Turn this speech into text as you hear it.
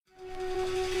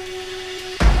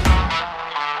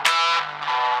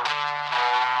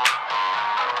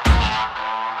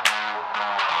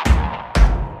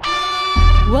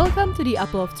Welcome to The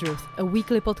Apple of Truth, a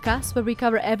weekly podcast where we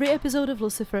cover every episode of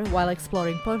Lucifer while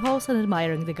exploring plot holes and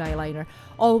admiring the guyliner,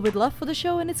 all with love for the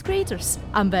show and its creators.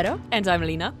 I'm Vero. And I'm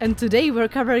Lena. And today we're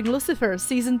covering Lucifer,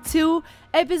 Season 2,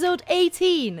 Episode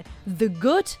 18, The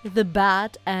Good, the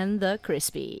Bad, and the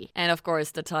Crispy. And of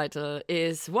course, the title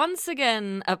is once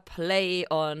again a play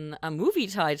on a movie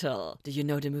title. Do you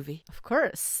know the movie? Of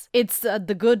course. It's The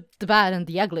Good, the Bad, and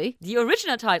the Ugly. The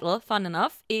original title, fun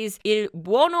enough, is Il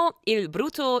Buono, Il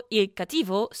Brutto, Il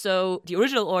Cattivo. So the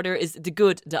original order is The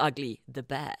Good, the Ugly, the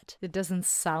Bad. It doesn't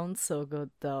sound so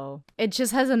good, though. It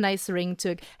just has a nice ring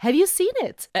to it. Have you seen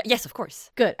it? Yes, of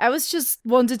course. Good. I was just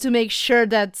wanted to make sure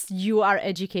that you are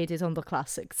educated on the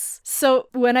classics. So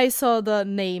when I saw the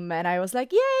name and I was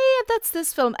like, yeah, that's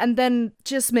this film. And then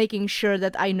just making sure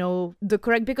that I know the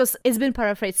correct, because it's been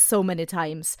paraphrased so many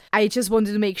times. I just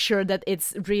wanted to make sure that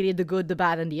it's really The Good, the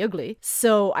Bad, and the Ugly.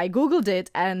 So I Googled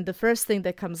it, and the first thing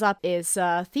that comes up is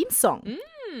a theme song.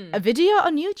 A video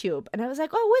on YouTube, and I was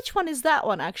like, oh, which one is that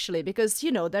one actually? Because,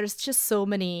 you know, there's just so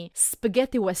many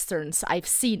spaghetti westerns I've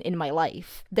seen in my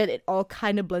life that it all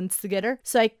kind of blends together.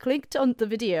 So I clicked on the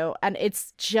video, and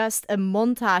it's just a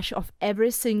montage of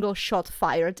every single shot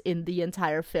fired in the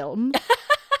entire film.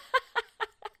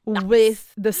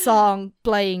 With the song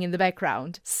playing in the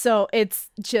background. So it's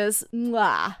just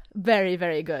very,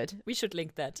 very good. We should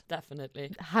link that, definitely.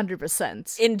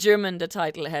 100%. In German, the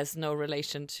title has no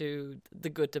relation to The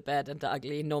Good, the Bad, and the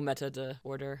Ugly, no matter the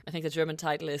order. I think the German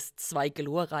title is Zwei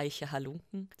glorreiche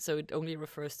Halunken, so it only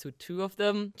refers to two of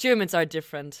them. Germans are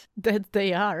different. That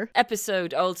they are.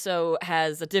 Episode also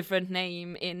has a different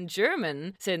name in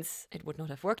German, since it would not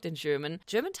have worked in German.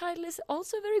 German title is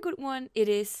also a very good one. It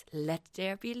is Let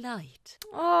There Be Light.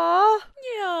 Aww.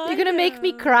 Yeah. You're gonna make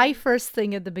me cry first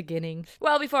thing at the beginning.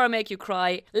 Well, before I make you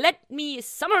cry, let me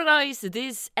summarize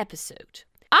this episode.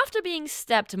 After being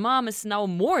stabbed, Mom is now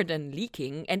more than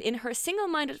leaking, and in her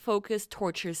single-minded focus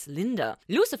tortures Linda.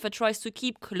 Lucifer tries to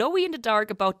keep Chloe in the dark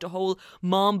about the whole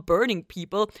mom burning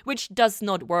people, which does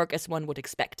not work as one would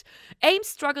expect. Ames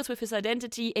struggles with his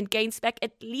identity and gains back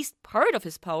at least part of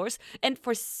his powers, and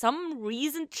for some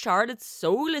reason Charlotte's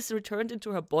soul is returned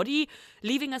into her body,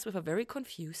 leaving us with a very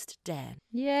confused Dan.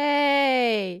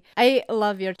 Yay! I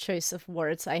love your choice of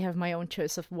words. I have my own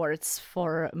choice of words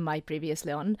for my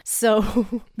previously on.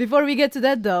 So before we get to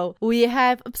that, though, we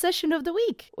have Obsession of the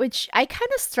Week, which I kind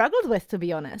of struggled with, to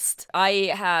be honest.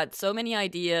 I had so many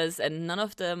ideas and none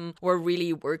of them were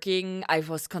really working. I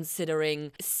was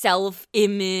considering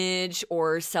self-image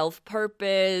or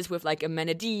self-purpose with like a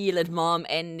Menadil and Mom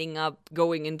ending up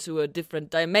going into a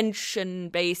different dimension,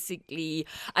 basically.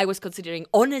 I was considering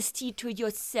honesty to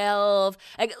yourself.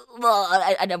 And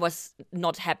I was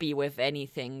not happy with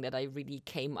anything that I really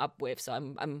came up with. So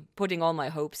I'm putting all my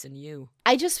hopes in you.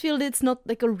 I just feel that it's not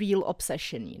like a real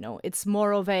obsession, you know? It's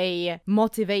more of a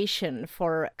motivation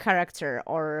for character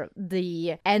or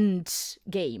the end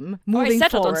game moving I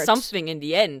settled forward. on something in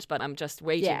the end, but I'm just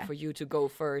waiting for you to go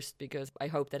first because I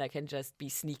hope that I can just be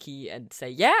sneaky and say,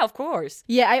 yeah, of course.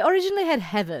 Yeah, I originally had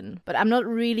Heaven, but I'm not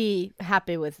really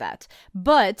happy with that.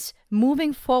 But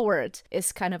moving forward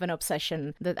is kind of an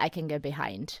obsession that I can get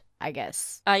behind, I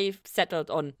guess. I've settled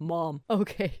on Mom.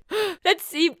 Okay. Let's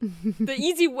see the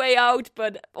easy way out,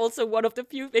 but also one of the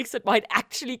few things that might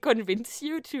actually convince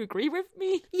you to agree with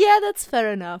me. Yeah, that's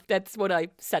fair enough. That's what I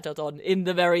settled on in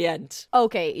the very end.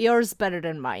 Okay, yours better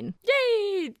than mine.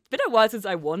 Yay! It's been a while since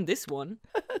I won this one.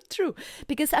 True,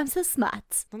 because I'm so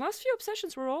smart. The last few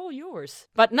obsessions were all yours.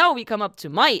 But now we come up to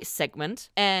my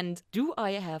segment, and do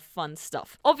I have fun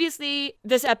stuff? Obviously,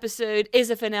 this episode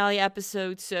is a finale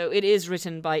episode, so it is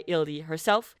written by Ildi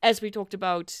herself. As we talked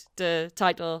about, the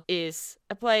title is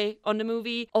a play on the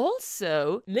movie.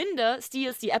 Also, Linda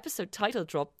steals the episode title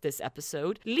drop this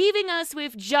episode, leaving us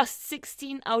with just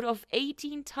 16 out of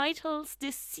 18 titles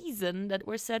this season that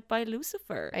were set by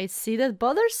Lucifer. I see that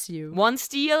bothers you. One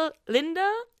steal,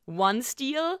 Linda. One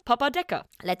steal, Papa Decker.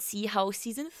 Let's see how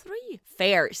season 3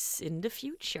 fares in the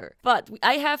future. But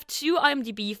I have 2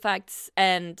 IMDb facts,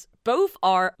 and both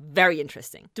are very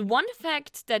interesting. The one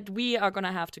fact that we are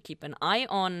gonna have to keep an eye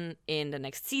on in the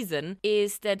next season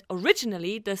is that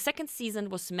originally the second season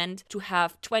was meant to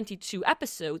have 22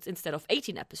 episodes instead of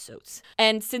 18 episodes.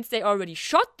 And since they already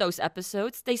shot those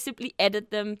episodes, they simply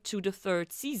added them to the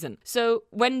third season. So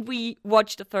when we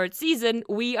watch the third season,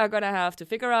 we are gonna have to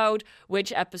figure out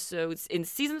which episodes in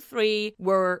season 3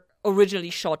 were originally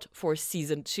shot for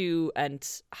season 2 and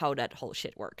how that whole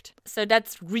shit worked. So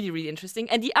that's really, really interesting.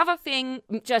 And the other thing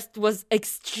just was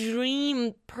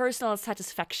extreme personal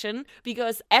satisfaction,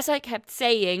 because as I kept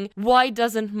saying, why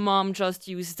doesn't mom just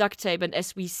use duct tape? And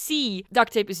as we see,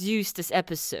 duct tape is used this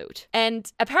episode.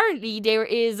 And apparently there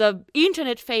is a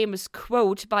internet famous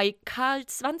quote by Karl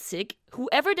 20,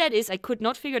 whoever that is, I could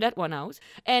not figure that one out.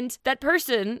 And that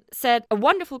person said a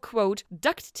wonderful quote: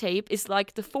 duct tape is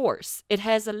like the Force. It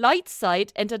has a light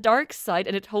side and a dark side,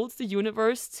 and it holds the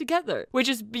universe together, which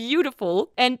is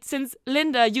beautiful. And since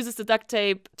Linda uses the duct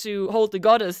tape to hold the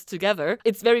goddess together,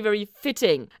 it's very, very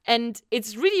fitting. And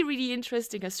it's really, really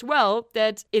interesting as well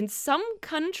that in some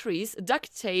countries,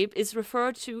 duct tape is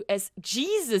referred to as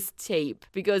Jesus tape,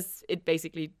 because it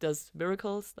basically does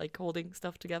miracles, like holding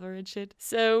stuff together and shit.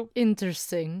 So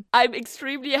Interesting. I'm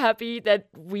extremely happy that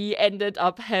we ended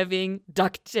up having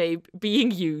duct tape being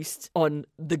used on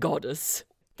the goddess.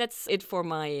 That's it for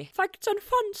my facts and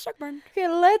fun segment. Okay,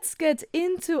 let's get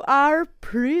into our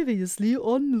previously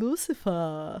on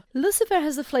Lucifer. Lucifer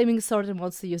has a flaming sword and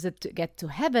wants to use it to get to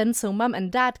heaven so mom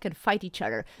and dad can fight each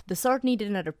other. The sword needed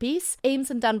another piece. Ames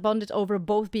and Dan bonded over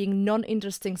both being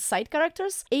non-interesting side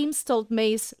characters. Ames told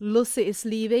Mace Lucy is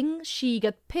leaving. She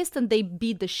got pissed and they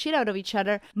beat the shit out of each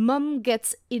other. Mom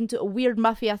gets into a weird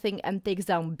mafia thing and takes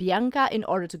down Bianca in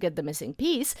order to get the missing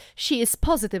piece. She is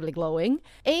positively glowing.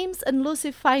 Ames and Lucy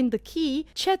find the key.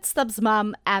 Chet stabs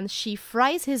mom and she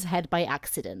fries his head by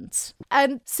accident.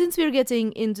 And since we're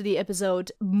getting into the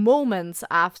episode moments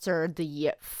after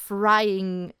the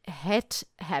frying head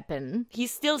happened,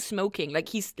 he's still smoking. Like,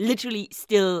 he's literally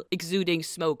still exuding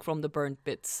smoke from the burnt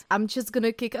bits. I'm just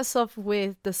gonna kick us off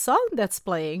with the song that's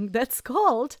playing. That's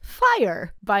called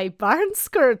Fire by Barnes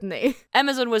Courtney.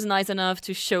 Amazon was nice enough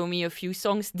to show me a few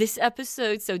songs this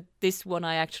episode, so this one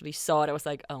I actually saw it. I was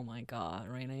like, oh my god,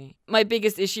 really? My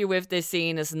biggest issue with this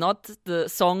scene is not the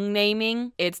song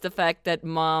naming, it's the fact that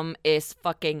mom is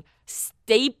fucking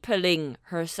stapling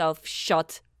herself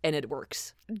shut and it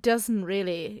works. Doesn't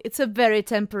really. It's a very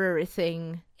temporary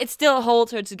thing. It still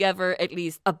holds her together at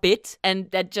least a bit, and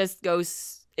that just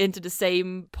goes into the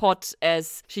same pot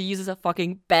as she uses a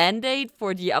fucking band-aid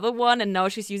for the other one, and now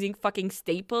she's using fucking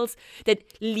staples that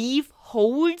leave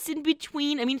holes in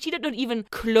between. I mean, she did not even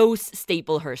close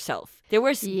staple herself. There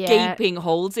were gaping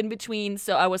holes in between,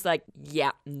 so I was like,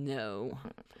 yeah, no.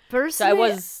 Personally, so I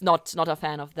was not a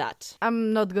fan of that.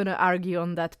 I'm not gonna argue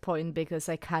on that point because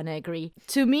I kinda agree.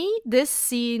 To me, this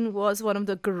scene was one of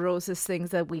the grossest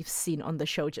things that we've seen on the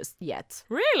show just yet.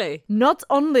 Really? Not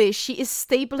only she is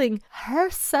stapling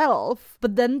herself,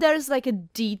 but then there's like a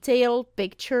detailed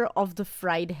picture of the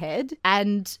fried head,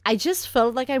 and I just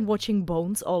felt like I'm watching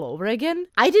bones all over again.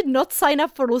 I did not sign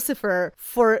up for Lucifer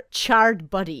for charred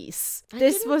bodies.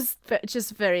 This was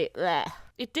just very... bleh.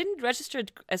 It didn't register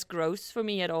as gross for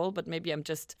me at all, but maybe I'm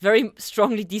just very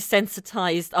strongly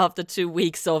desensitized after 2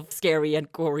 weeks of scary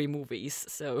and gory movies.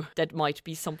 So that might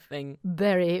be something.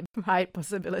 Very high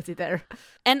possibility there.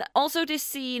 And also this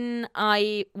scene,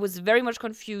 I was very much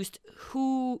confused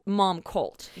who mom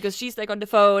called. Because she's like on the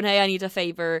phone, hey, I need a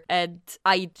favor. And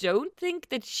I don't think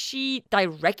that she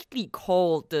directly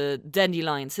called the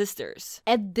Dandelion sisters.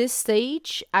 At this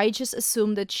stage, I just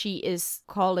assume that she is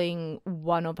calling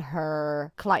one of her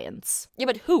clients. Yeah,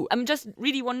 but who? I'm just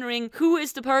really wondering who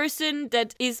is the person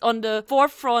that is on the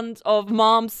forefront of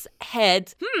mom's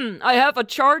head. I have a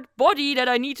charred body that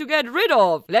I need to get rid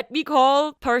of. Let me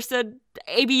call person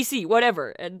ABC,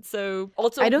 whatever. And so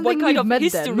also, what kind of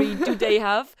history do they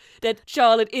have that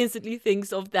Charlotte instantly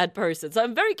thinks of that person? So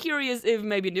I'm very curious if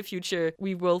maybe in the future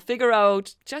we will figure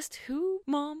out just who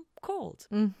mom called.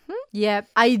 Yeah,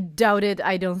 I doubt it.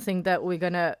 I don't think that we're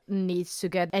gonna need to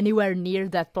get anywhere near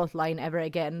that plot line ever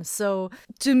again. So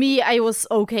to me, I was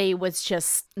okay with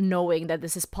just knowing that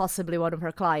this is possibly one of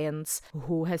her clients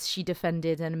who has she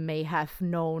defended and may have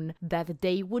known that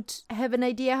they would have an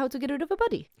idea how to get rid of a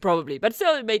body. Probably, but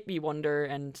still it made me wonder,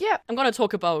 and yeah, I'm gonna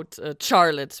talk about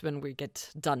Charlotte when we get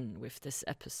done with this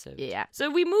episode. Yeah. So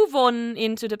we move on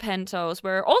into the penthouse,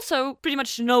 where also pretty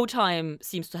much no time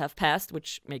seems to have passed,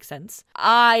 which makes sense.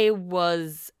 I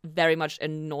was very much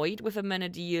annoyed with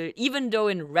Amenadiel, even though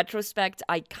in retrospect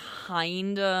I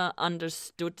kinda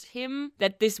understood him,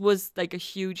 that this was like a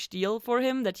huge deal for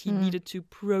him, that he needed to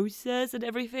process and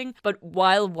everything. But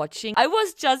while watching, I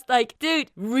was just like,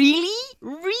 dude, really?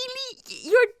 Really?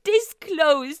 You're this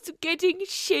close to getting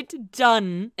shit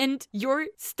done, and you're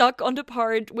stuck on the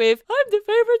part with, I'm the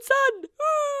favorite son.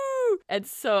 Woo! And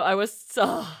so I was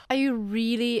so... I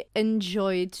really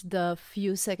enjoyed the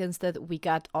few seconds that we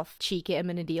got of Cheeky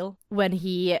Amenadiel when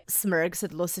he smirks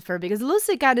at Lucifer, because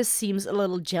Lucy kind of seems a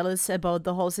little jealous about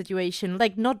the whole situation.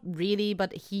 Like, not really,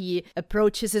 but he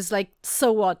approaches it like,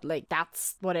 so what? Like,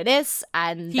 that's what it is,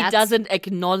 and he doesn't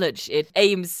acknowledge it.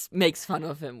 Ames makes fun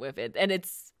of him with it, and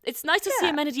it's nice to see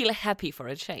Amenadiel happy for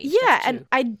a change. Yeah, and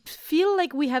I feel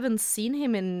like we haven't seen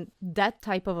him in that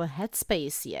type of a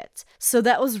headspace yet. So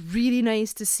that was really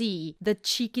nice to see, that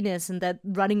cheekiness and that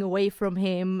running away from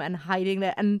him and hiding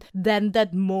that. And then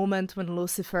that moment when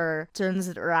Lucifer turns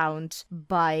it around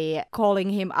by calling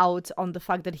him out on the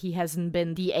fact that he hasn't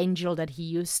been the angel that he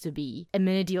used to be.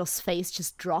 Amenadiel's face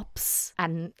just drops.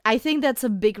 And I think that's a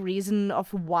big reason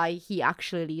of why he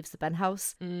actually leaves the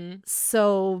penthouse.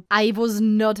 So I was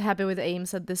not happy with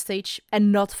Ames at this stage, and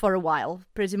not for a while.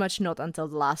 Pretty much not until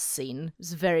the last scene.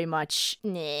 It's very much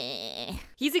nah.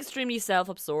 He's extremely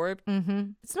self-absorbed.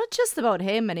 It's not just about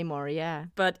him anymore, yeah.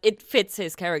 But it fits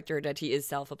his character that he is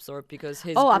self-absorbed, because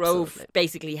his Oh, growth absolutely.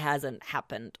 basically hasn't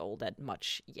happened all that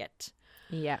much yet.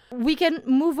 Yeah. We can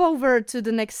move over to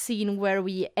the next scene where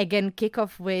we again kick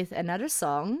off with another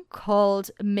song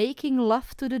called Making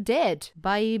Love to the Dead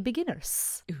by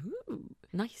Beginners. Ooh,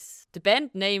 nice. The band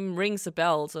name rings a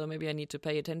bell, so maybe I need to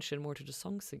pay attention more to the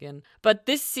songs again. But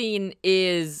this scene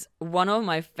is one of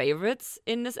my favorites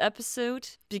in this episode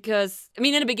because, I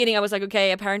mean, in the beginning I was like,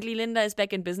 okay, apparently Linda is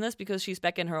back in business because she's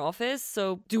back in her office.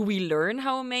 So do we learn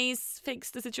how Maze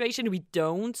fixed the situation? We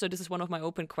don't. So this is one of my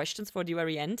open questions for the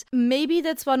very end. Maybe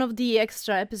that's one of the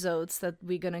extra episodes that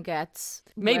we're gonna get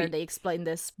where they explain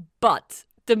this. But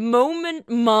the moment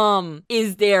Mom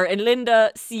is there and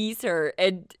Linda sees her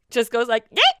and just goes like,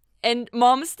 yeah! And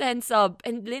Mom stands up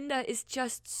and Linda is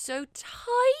just so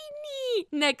tiny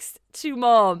next to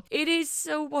Mom. It is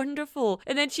so wonderful.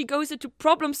 And then she goes into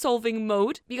problem-solving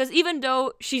mode because even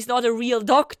though she's not a real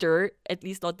doctor, at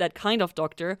least not that kind of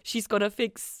doctor, she's gonna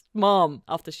fix Mom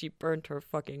after she burned her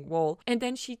fucking wall. And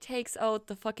then she takes out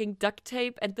the fucking duct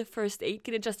tape and the first aid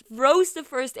kit and just throws the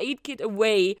first aid kit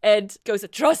away and goes,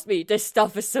 trust me, this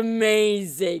stuff is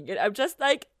amazing. And I'm just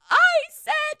like, I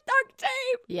said duct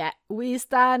tape! Yeah, we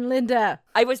stand Linda.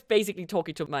 I was basically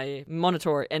talking to my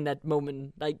monitor in that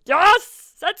moment, like,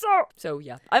 yes, said so! So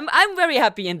yeah, I'm very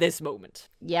happy in this moment.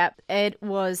 Yeah, it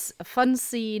was a fun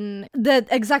scene. That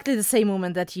exactly the same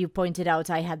moment that you pointed out,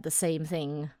 I had the same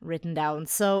thing written down.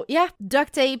 So yeah,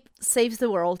 duct tape saves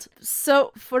the world.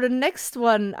 So for the next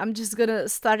one, I'm just gonna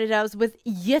start it out with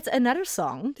yet another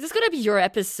song. This is gonna be your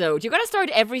episode. You're gonna start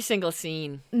every single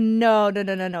scene. No.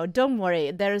 Don't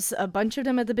worry. There's a bunch of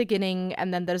them at the beginning,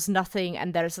 and then there's nothing,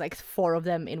 and there's like 4 of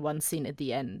them in one scene at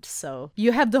the end. So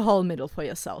you have the whole middle for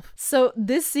yourself. So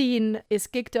this scene is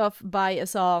kicked off by a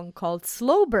song called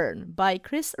Slow Burn by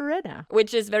Chris Arena.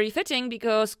 Which is very fitting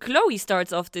because Chloe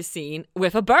starts off this scene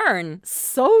with a burn.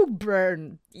 So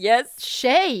burn. Yes.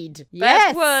 Shade.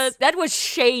 Yes. That was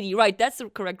shady. Right, that's the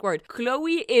correct word.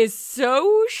 Chloe is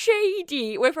so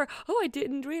shady with her, I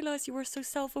didn't realize you were so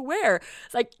self-aware.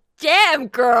 It's like, damn,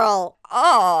 girl.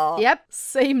 Oh. Yep,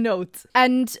 same note.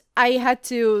 And I had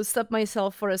to stop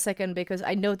myself for a second because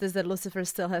I noticed that Lucifer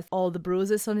still has all the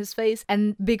bruises on his face.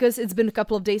 And because it's been a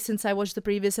couple of days since I watched the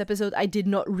previous episode, I did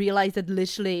not realize that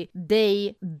literally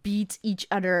they beat each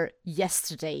other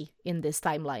yesterday in this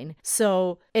timeline.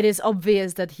 So it is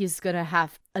obvious that he's gonna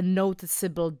have a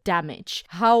noticeable damage.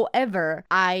 However,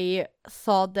 I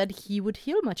thought that he would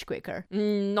heal much quicker.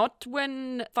 Not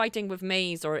when fighting with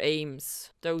Maze or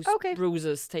Ames. Those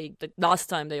bruises take... The last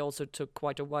time they also took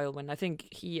quite a while when I think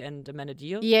he and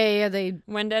Amenadiel they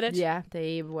went at it. Yeah,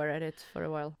 they were at it for a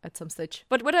while at some stage.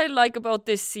 But what I like about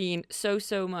this scene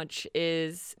so much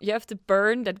is you have the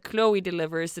burn that Chloe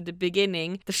delivers at the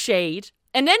beginning, the shade.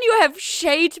 And then you have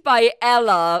shade by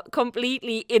Ella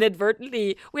completely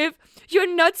inadvertently with,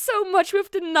 you're not so much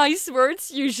with the nice words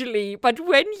usually, but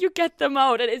when you get them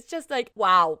out, and it's just like,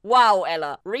 wow,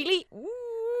 Ella, really?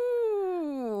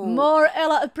 Ooh. More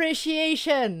Ella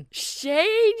appreciation. Shady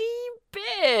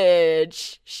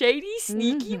bitch. Shady,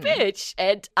 sneaky bitch.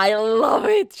 And I love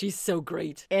it. She's so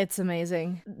great. It's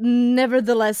amazing.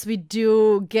 Nevertheless, we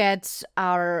do get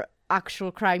our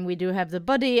actual crime. We do have the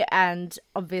body, and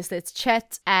obviously it's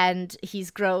Chet, and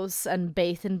he's gross and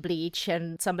bathed in bleach,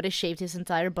 and somebody shaved his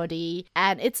entire body,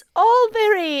 and it's all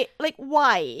very, like,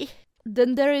 why?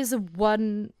 Then there is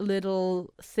one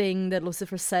little thing that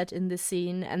Lucifer said in this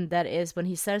scene, and that is when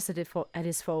he stares at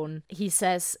his phone, he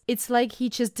says, it's like he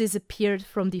just disappeared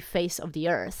from the face of the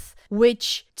earth,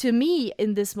 which to me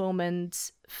in this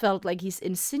moment felt like he's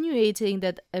insinuating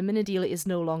that Amenadiel is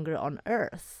no longer on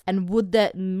Earth. And would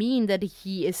that mean that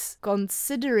he is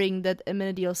considering that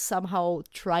Amenadiel somehow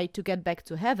tried to get back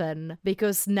to heaven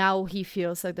because now he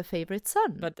feels like the favorite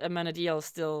son? But Amenadiel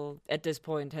still, at this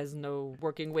point, has no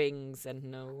working wings and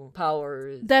no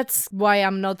powers. That's why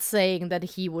I'm not saying that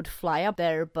he would fly up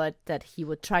there, but that he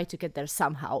would try to get there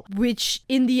somehow. Which,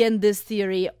 in the end, this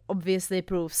theory obviously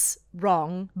proves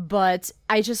wrong, but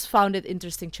I just found it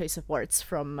interesting choice of words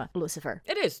from Lucifer.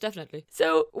 It is, definitely.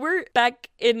 So we're back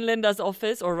in Linda's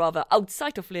office, or rather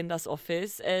outside of Linda's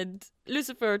office, and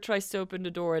Lucifer tries to open the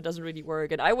door. It doesn't really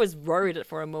work, and I was worried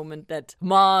for a moment that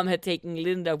Mom had taken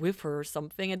Linda with her or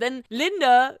something, and then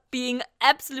Linda, being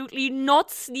absolutely not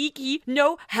sneaky,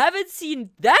 no, haven't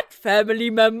seen that family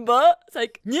member. It's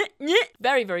like, nyeh, nyeh.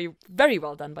 Very, very, very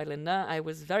well done by Linda. I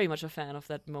was very much a fan of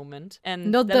that moment.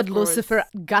 And not then, that of course, Lucifer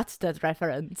got that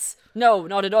reference. No,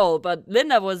 not at all. But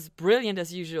Linda was brilliant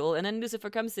as usual. And then Lucifer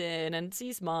comes in and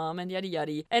sees Mom and yada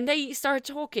yada. And they start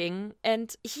talking.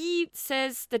 And he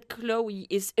says that Chloe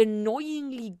is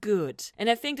annoyingly good. And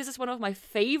I think this is one of my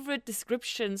favorite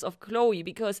descriptions of Chloe,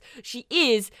 because she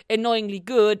is annoyingly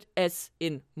good as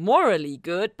in morally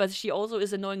good, but she also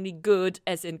is annoyingly good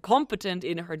as in competent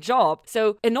in her job.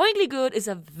 So annoyingly good is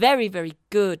a very, very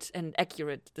good and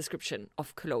accurate description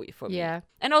of Chloe for me. Yeah.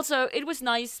 And also, it was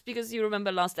nice because you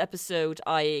remember last episode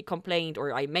I complained,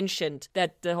 or I mentioned,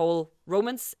 that the whole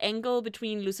romance angle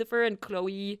between Lucifer and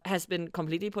Chloe has been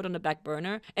completely put on the back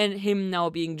burner, and him now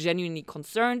being genuinely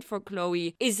concerned for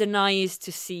Chloe is nice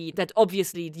to see that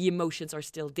obviously the emotions are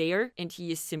still there, and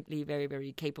he is simply very,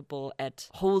 very capable at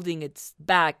holding it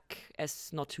back as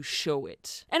not to show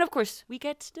it. And of course, we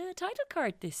get the title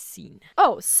card this scene.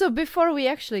 Oh, so before we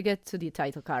actually get to the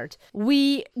title card,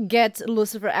 we get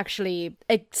Lucifer actually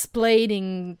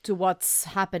explaining to what's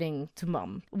happening to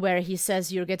Mom, where he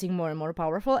says you're getting more and more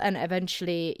powerful, and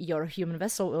eventually your human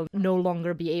vessel will no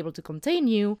longer be able to contain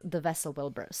you, the vessel will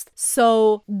burst.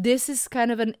 So this is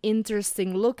kind of an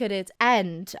interesting look at it,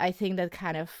 and I think that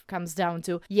kind of comes down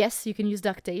to, yes, you can use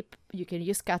duct tape, you can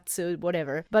use katsu,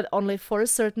 whatever, but only for a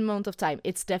certain amount of time.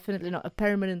 It's definitely not a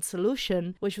permanent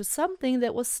solution, which was something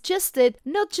that was suggested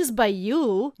not just by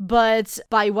you, but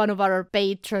by one of our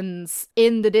patrons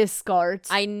in the Discord.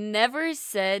 I never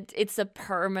said it's a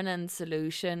permanent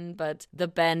solution, but the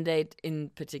Band-Aid in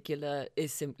particular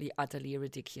is simply utterly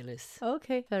ridiculous.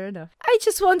 Okay, fair enough. I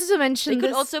just wanted to mention They this.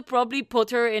 could also probably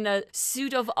put her in a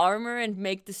suit of armor and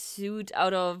make the suit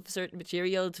out of certain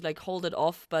material to like hold it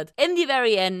off, but in the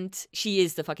very end, she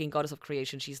is the fucking goddess of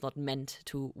creation. She's not meant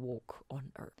to walk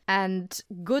on Earth. And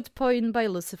good point by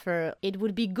Lucifer. It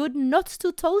would be good not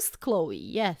to toast Chloe,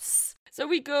 yes. So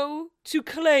we go to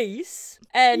Clay's,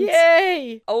 and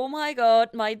yay! Oh my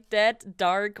god, my dead,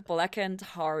 dark, blackened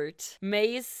heart.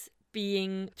 Maze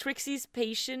being Trixie's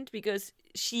patient because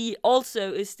she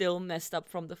also is still messed up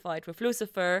from the fight with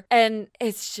Lucifer, and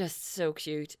it's just so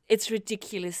cute. It's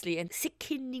ridiculously and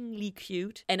sickeningly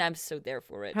cute, and I'm so there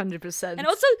for it. 100%. And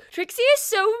also, Trixie is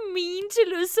so mean to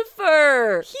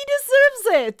Lucifer. He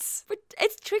deserves it! But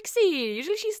it's Trixie.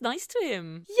 Usually she's nice to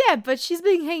him. Yeah, but she's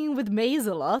been hanging with Maze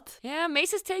a lot. Yeah,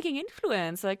 Mace is taking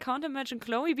influence. I can't imagine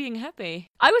Chloe being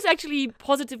happy. I was actually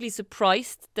positively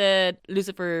surprised that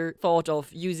Lucifer thought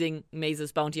of using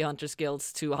Mace's bounty hunter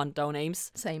skills to hunt down Ames.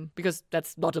 Same. Because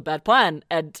that's not a bad plan.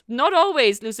 And not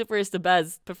always Lucifer is the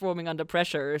best performing under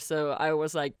pressure. So I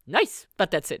was like, nice.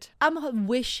 But that's it. I'm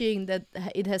wishing that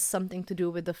it has something to do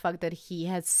with the fact that he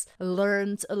has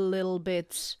learned a little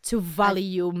bit to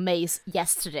value Mace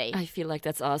yesterday. I feel like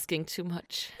that's asking too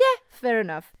much. Yeah, fair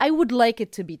enough. I would like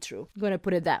it to be true. I'm gonna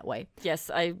put it that way.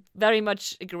 Yes, I very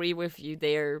much agree with you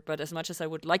there. But as much as I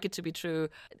would like it to be true,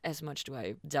 as much do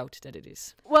I doubt that it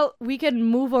is. Well, we can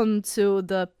move on to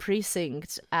the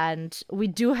precinct, and we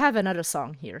do have another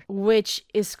song here, which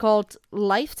is called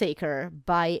Life Taker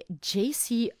by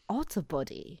JC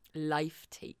Autobody. Life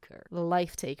Taker.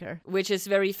 Life Taker. Which is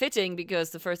very fitting because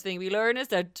the first thing we learn is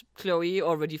that Chloe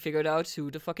already figured out who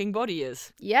the fucking body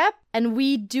is. Yep. And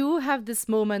we do have this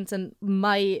moment, and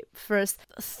my first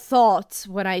thought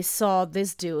when I saw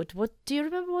this dude, do you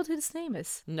remember what his name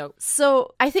is? No.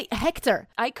 So I think Hector.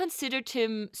 I considered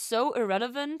him so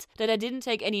irrelevant that I didn't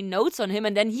take any notes on him,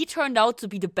 and then he turned out to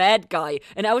be the bad guy.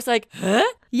 And I was like, huh?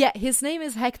 Yeah, his name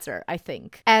is Hector, I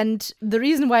think. And the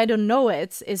reason why I don't know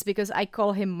it is because I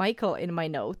call him Michael in my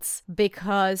notes.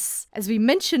 Because, as we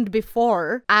mentioned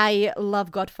before, I love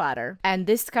Godfather. And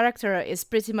this character is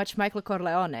pretty much Michael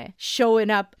Corleone, showing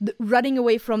up, running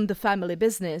away from the family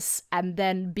business, and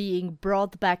then being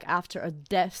brought back after a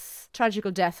death,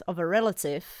 tragical death of a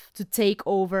relative, to take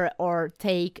over or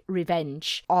take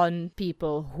revenge on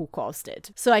people who caused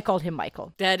it. So I called him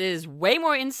Michael. That is way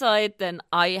more insight than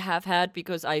I have had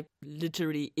because I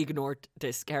literally ignored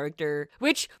this character,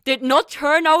 which did not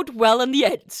turn out well in the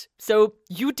end. So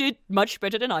you did much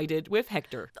better than I did with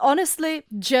Hector. Honestly,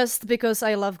 just because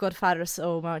I love Godfather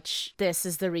so much, this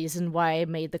is the reason why I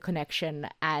made the connection,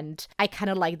 and I kind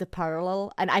of like the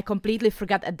parallel, and I completely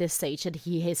forgot at this stage that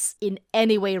he is in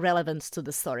any way relevant to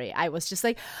the story. I was just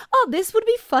like, oh, this would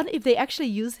be fun if they actually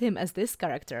use him as this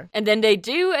character. And then they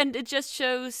do, and it just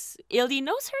shows Ildi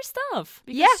knows her stuff.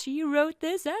 Because she wrote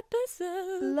this episode.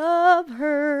 Love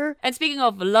her. And speaking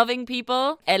of loving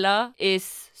people, Ella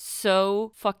is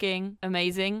so fucking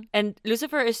amazing. And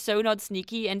Lucifer is so not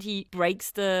sneaky, and he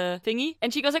breaks the thingy.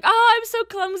 And she goes like, oh, I'm so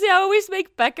clumsy, I always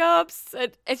make backups.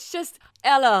 And it's just,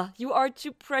 Ella, you are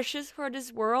too precious for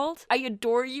this world. I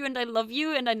adore you and I love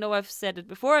you, and I know I've said it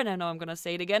before and I know I'm gonna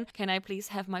say it again. Can I please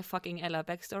have my fucking Ella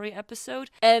backstory episode?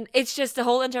 And it's just the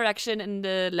whole interaction in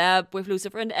the lab with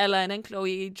Lucifer and Ella, and then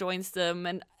Chloe joins them,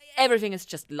 and everything is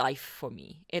just life for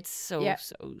me. It's so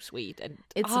sweet. And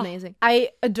it's amazing.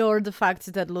 I adore the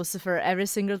fact that Lucifer, every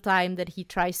single time that he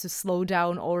tries to slow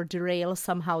down or derail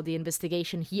somehow the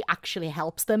investigation, he actually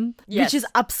helps them, which is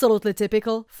absolutely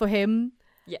typical for him.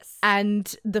 Yes.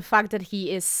 And the fact that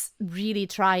he is really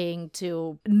trying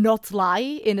to not lie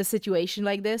in a situation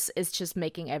like this is just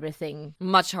making everything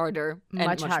much harder and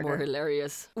much more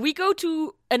hilarious. We go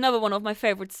to another one of my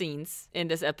favorite scenes in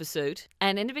this episode.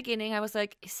 And in the beginning, I was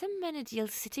like, is Amenadiel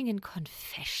sitting in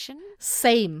confession?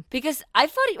 Same. Because I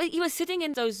thought he was sitting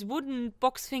in those wooden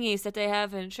box thingies that they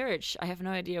have in church. I have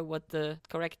no idea what the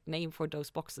correct name for those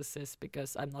boxes is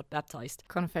because I'm not baptized.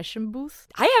 Confession booth?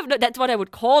 That's what I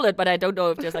would call it, but I don't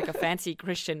know if there's like a fancy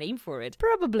Christian name for it.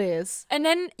 Probably is. And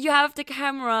then you have the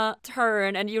camera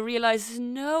turn and you realize,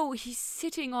 no, he's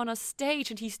sitting on a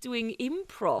stage and he's doing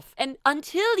improv. And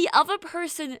until the other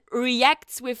person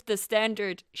reacts with the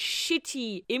standard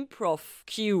shitty improv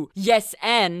cue, yes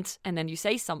and then you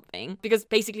say something. Because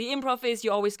basically improv is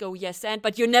you always go yes and,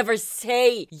 but you never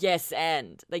say yes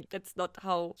and. Like, that's not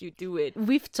how you do it.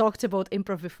 We've talked about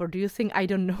improv before. Do you think I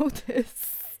don't know this?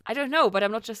 I don't know, but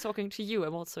I'm not just talking to you.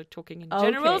 I'm also talking in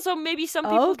general, so maybe some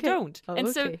people don't. And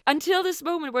so until this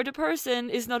moment where the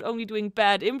person is not only doing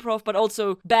bad improv, but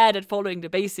also bad at following the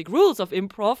basic rules of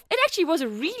improv, it actually was a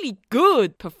really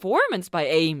good performance by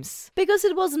Ames. Because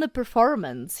it wasn't a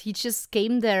performance. He just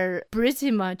came there pretty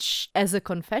much as a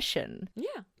confession.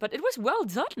 Yeah, but it was well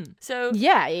done. So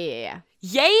Yeah.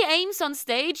 Yay, Ames on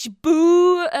stage.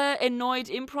 Boo, annoyed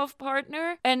improv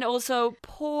partner. And also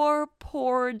poor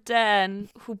Dan,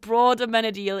 who brought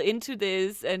Amenadiel into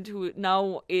this and who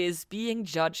now is being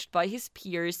judged by his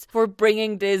peers for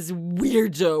bringing this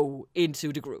weirdo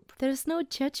into the group. There's no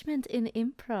judgment in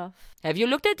improv. Have you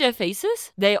looked at their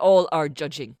faces? They all are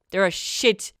judging. They're a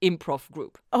shit improv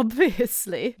group.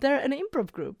 Obviously, they're an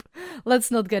improv group.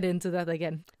 Let's not get into that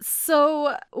again.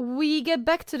 So we get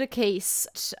back to the case.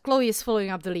 Chloe is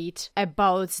following up the lead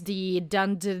about the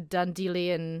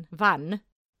Dandelion van.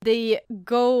 They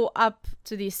go up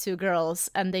to these two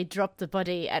girls and they drop the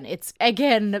body, and it's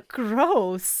again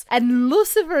gross. And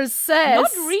Lucifer says,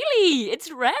 not really,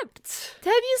 it's wrapped.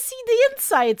 Have you seen the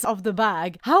insides of the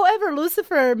bag? However,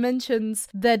 Lucifer mentions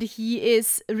that he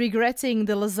is regretting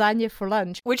the lasagna for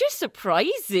lunch. Which is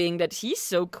surprising that he's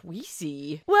so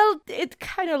queasy. Well, it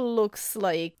kind of looks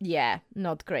like,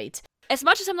 not great. As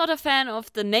much as I'm not a fan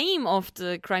of the name of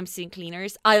the crime scene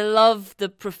cleaners, I love the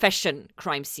profession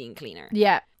crime scene cleaner.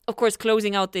 Yeah. Of course,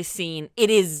 closing out this scene, it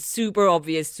is super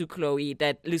obvious to Chloe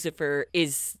that Lucifer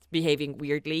is behaving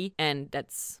weirdly and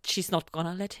she's not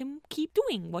gonna let him keep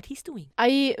doing what he's doing.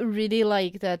 I really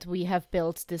like that we have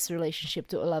built this relationship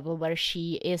to a level where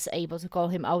she is able to call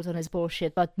him out on his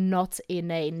bullshit, but not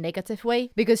in a negative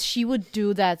way, because she would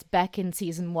do that back in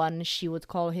season 1. She would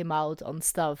call him out on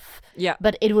stuff. Yeah.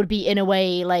 But it would be in a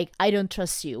way like, I don't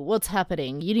trust you. What's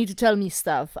happening? You need to tell me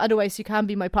stuff. Otherwise you can't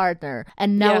be my partner.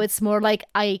 And now it's more like,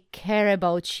 I care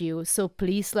about you, so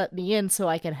please let me in so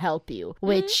I can help you.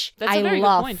 Which That's I a very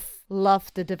love. Good point.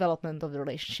 Love the development of the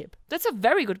relationship. That's a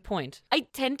very good point. I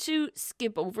tend to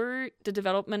skip over the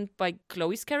development by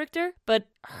Chloe's character, but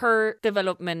her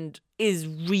development is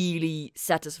really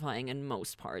satisfying in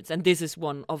most parts. And this is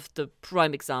one of the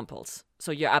prime examples.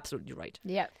 So you're absolutely right.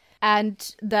 Yeah.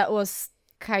 And that was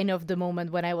kind of the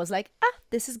moment when I was like,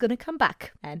 this is gonna come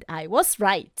back. And I was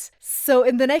right. So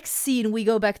in the next scene, we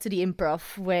go back to the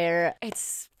improv where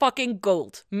it's fucking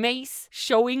gold. Mace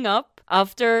showing up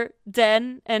after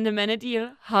Dan and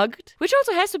Amenadiel hugged, which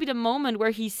also has to be the moment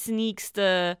where he sneaks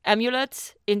the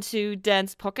amulet into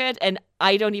Dan's pocket, and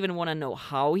I don't even want to know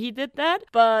how he did that,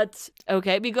 but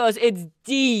okay, because it's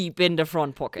deep in the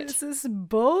front pocket. This is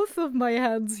both of my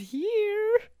hands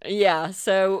here. Yeah,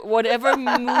 so whatever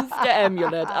moved the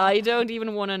amulet, I don't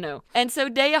even want to know. And so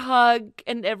they hug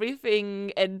and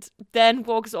everything, and Dan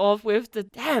walks off with the,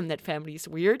 damn, that family's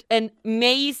weird. And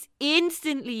Mace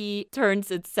instantly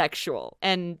turns it sexual.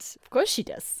 And of course she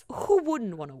does. Who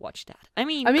wouldn't want to watch that? I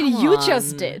mean, you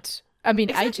just did. I mean,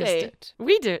 exactly. I just did.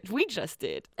 We did. We just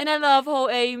did. And I love how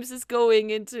Ames is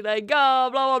going into like, blah,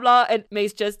 blah, blah. And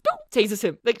Mace just boom, tases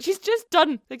him. Like, she's just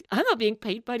done. Like, I'm not being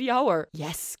paid by the hour.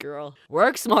 Yes, girl.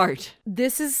 Work smart.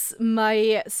 This is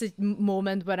my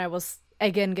moment when I was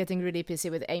again getting really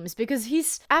pissy with Ames, because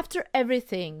he's, after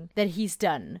everything that he's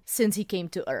done since he came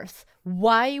to Earth,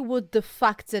 why would the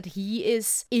fact that he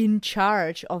is in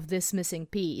charge of this missing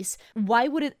piece, why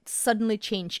would it suddenly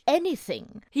change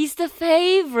anything? He's the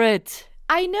favorite.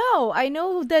 I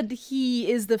know that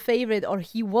he is the favorite, or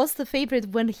he was the favorite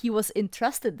when he was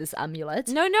entrusted this amulet.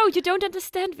 No, you don't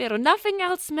understand, Vero. Nothing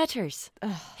else matters.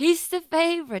 He's the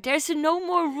favorite. There's no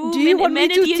more room. Do you want me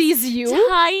to tease you?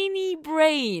 Tiny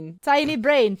brain. Tiny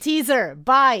brain. Teaser.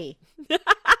 Bye.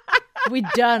 We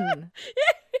done.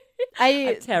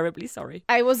 I'm terribly sorry.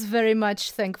 I was very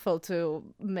much thankful to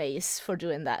Mace for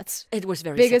doing that. It was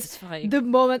very satisfying. The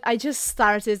moment I just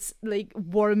started like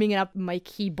warming up my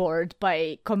keyboard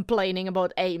by complaining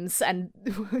about Ames, and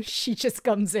she just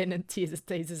comes in and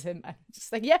tases him. I'm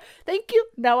just like, yeah, thank you.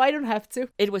 Now I don't have to.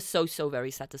 It was so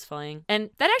very satisfying. And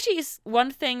that actually is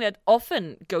one thing that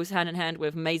often goes hand in hand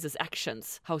with Mace's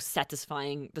actions. How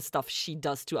satisfying the stuff she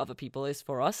does to other people is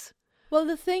for us. Well,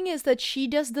 the thing is that she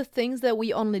does the things that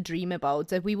we only dream about,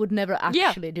 that we would never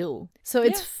actually do. So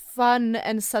it's fun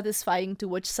and satisfying to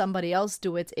watch somebody else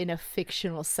do it in a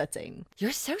fictional setting.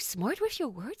 You're so smart with your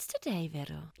words today,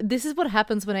 Vero. This is what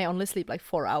happens when I only sleep like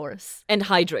 4 hours. And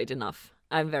hydrate enough.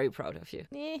 I'm very proud of you.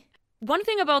 One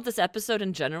thing about this episode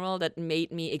in general that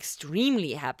made me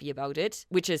extremely happy about it,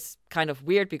 which is kind of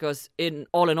weird because in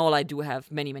all, I do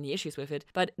have many issues with it,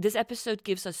 but this episode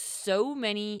gives us so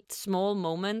many small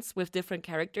moments with different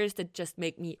characters that just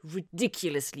make me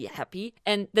ridiculously happy.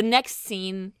 And the next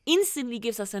scene instantly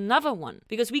gives us another one,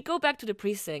 because we go back to the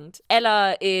precinct.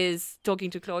 Ella is talking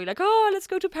to Chloe like, oh, let's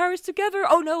go to Paris together.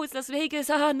 Oh no, it's Las Vegas.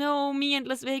 No, me and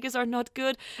Las Vegas are not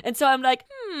good. And so I'm like,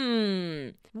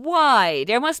 why?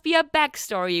 There must be a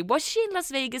backstory. Was she in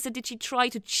Las Vegas and did she try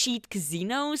to cheat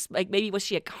casinos? Like, maybe was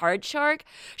she a card shark?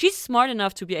 She's smart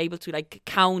enough to be able to like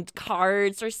count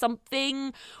cards or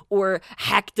something, or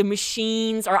hack the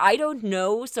machines, or I don't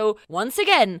know. So once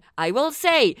again, I will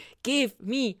say, give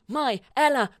me my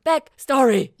Ella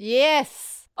backstory.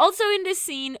 Yes. Also in this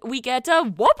scene, we get a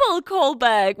Wobble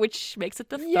callback, which makes it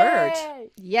the third.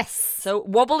 Yes. So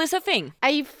Wobble is a thing.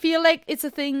 I feel like it's a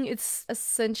thing. It's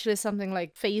essentially something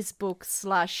like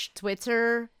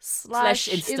Facebook/Twitter/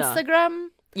 Instagram.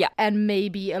 Yeah. And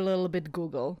maybe a little bit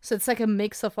Google. So it's like a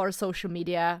mix of our social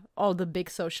media, all the big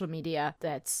social media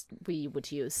that we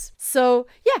would use. So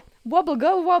yeah, Wobble,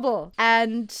 go Wobble.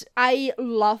 And I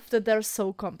love that they're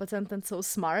so competent and so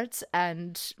smart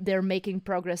and they're making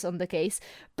progress on the case.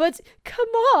 But come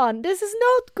on, this is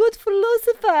not good for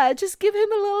Lucifer. Just give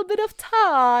him a little bit of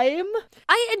time.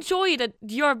 I enjoy that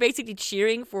you're basically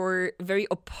cheering for very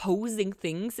opposing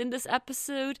things in this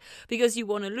episode, because you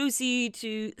want Lucy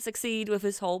to succeed with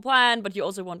his whole plan, but you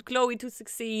also want Chloe to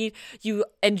succeed. You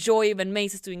enjoy when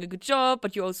Mace is doing a good job,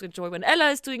 but you also enjoy when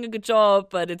Ella is doing a good job,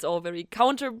 but it's all very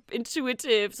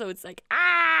counterintuitive, so it's like,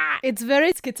 It's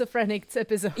very schizophrenic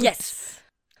episode. Yes.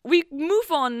 We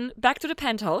move on back to the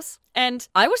penthouse, and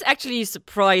I was actually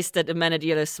surprised that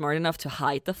Amenadiel is smart enough to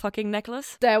hide the fucking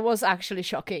necklace. That was actually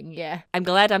shocking, yeah. I'm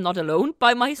glad I'm not alone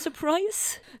by my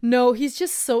surprise. No, he's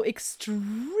just so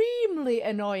extremely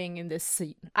annoying in this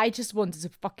scene. I just wanted to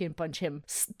fucking punch him.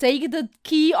 Take the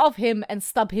key off him and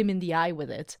stab him in the eye with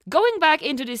it. Going back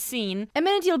into this scene,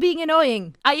 Amenadiel being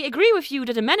annoying. I agree with you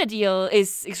that Amenadiel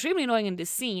is extremely annoying in this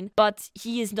scene, but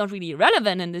he is not really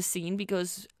relevant in this scene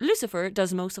because Lucifer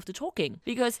does most of the talking.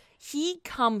 Because he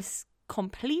comes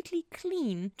completely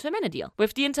clean to Amenadiel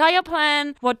with the entire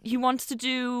plan, what he wants to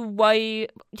do, why,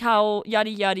 how, yada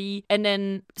yada, and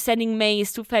then sending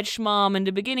Mace to fetch Mom in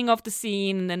the beginning of the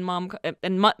scene, and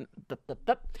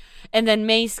then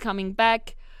Mace coming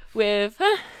back with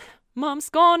Mom's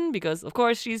gone, because of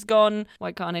course she's gone.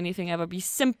 Why can't anything ever be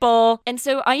simple? And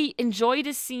so I enjoy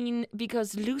the scene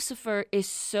because Lucifer is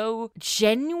so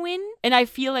genuine, and I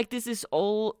feel like this is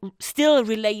all still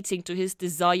relating to his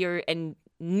desire and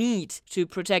need to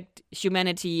protect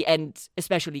humanity and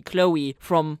especially Chloe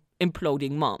from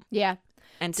imploding Mom. Yeah.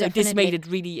 And so this made it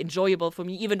really enjoyable for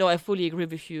me, even though I fully agree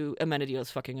with you, Amenadiel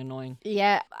is fucking annoying.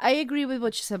 Yeah, I agree with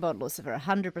what you said about Lucifer,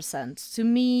 100%. To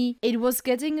me, it was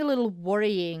getting a little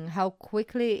worrying how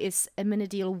quickly is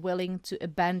Amenadiel willing to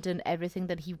abandon everything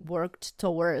that he worked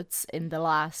towards in the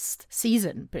last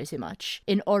season, pretty much,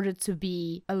 in order to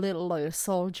be a little loyal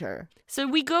soldier. So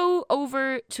we go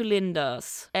over to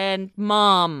Linda's, and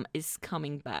Mom is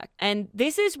coming back. And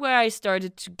this is where I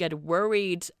started to get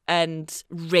worried and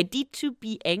ready to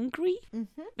be angry.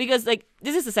 Mm-hmm. Because,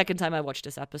 this is the second time I watched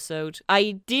this episode.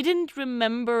 I didn't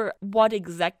remember what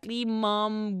exactly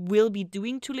Mom will be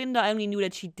doing to Linda. I only knew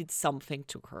that she did something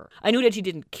to her. I knew that she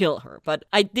didn't kill her, but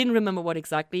I didn't remember what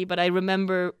exactly. But I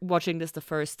remember watching this the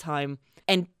first time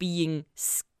and being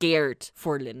scared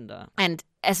for Linda. And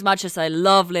as much as I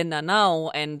love Linda now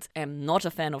and am not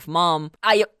a fan of Mom,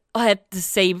 I had the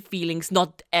same feelings,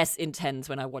 not as intense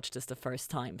when I watched this the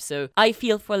first time. So I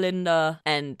feel for Linda,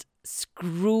 and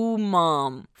screw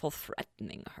Mom for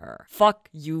threatening her. Fuck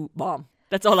you, Mom.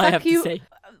 That's all I have to say.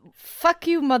 Fuck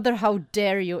you, mother, how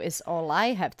dare you is all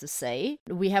I have to say.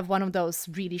 We have one of those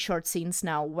really short scenes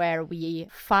now where we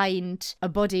find a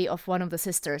body of one of the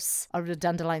sisters, of the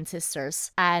Dandelion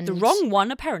sisters. And the wrong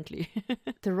one, apparently.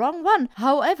 The wrong one.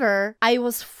 However, I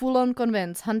was full on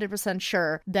convinced, 100%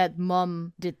 sure, that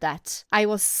Mom did that. I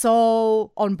was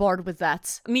so on board with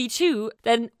that. Me too.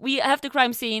 Then we have the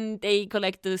crime scene. They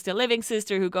collect the still living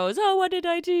sister who goes, oh, what did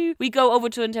I do? We go over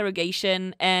to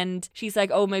interrogation, and she's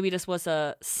like, oh, maybe this was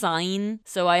a sign,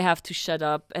 so I have to shut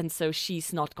up, and so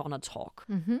she's not gonna talk.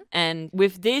 Mm-hmm. And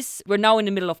with this, we're now in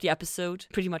the middle of the episode,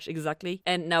 pretty much exactly,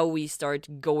 and now we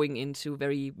start going into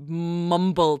very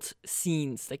mumbled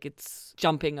scenes, it's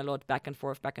jumping a lot back and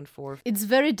forth. It's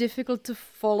very difficult to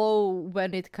follow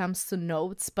when it comes to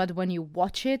notes, but when you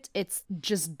watch it, it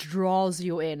just draws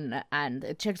you in, and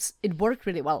it worked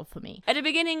really well for me. At the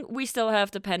beginning, we still have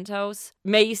the penthouse.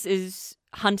 Mace is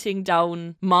hunting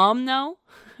down Mom now,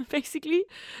 basically.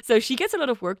 So she gets a lot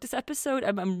of work this episode.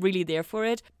 I'm really there for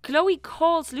it. Chloe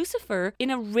calls Lucifer in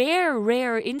a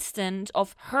rare instant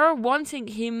of her wanting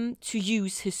him to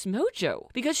use his mojo,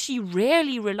 because she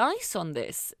rarely relies on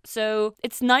this. So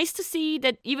it's nice to see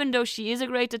that even though she is a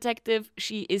great detective,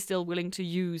 she is still willing to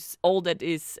use all that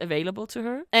is available to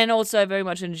her. And also I very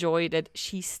much enjoy that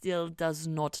she still does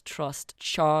not trust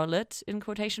Charlotte, in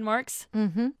quotation marks.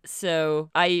 Mm-hmm. So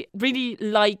I really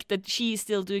like that she's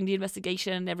still doing the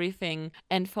investigation and everything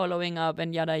and following up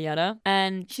and yada yada.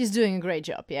 And she's doing a great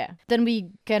job, yeah. Then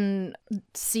we can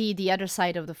see the other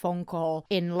side of the phone call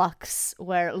in Lux,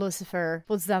 where Lucifer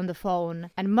puts down the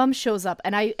phone and Mom shows up.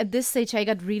 And at this stage, I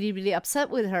got really, really upset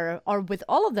with her, or with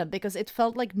all of them, because it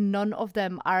felt like none of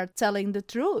them are telling the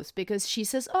truth. Because she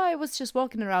says, oh, I was just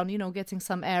walking around, getting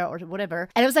some air or whatever.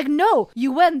 And I was like, no,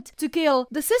 you went to kill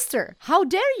the sister. How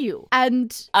dare you?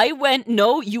 And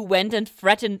you went and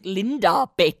threatened Linda,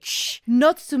 bitch.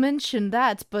 Not to mention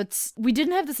that, but we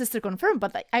didn't have the sister confirmed,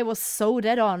 but I was so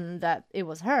dead on that it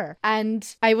was her.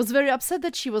 And I was very upset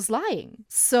that she was lying.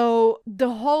 So the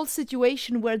whole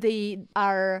situation where they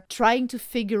are trying to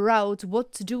figure out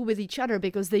what to do with each other,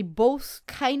 because they both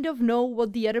kind of know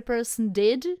what the other person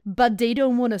did, but they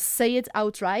don't want to say it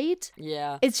outright.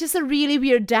 Yeah. It's just a really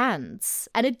weird dance.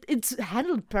 And it's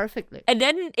handled perfectly. And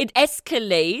then it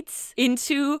escalates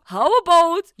into, how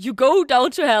about you go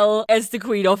down to hell as the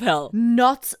queen of hell?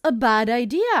 Not a bad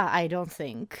idea, I don't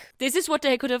think. This is what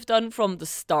they could have done from the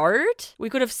start. We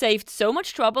could have saved so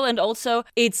much trouble, and also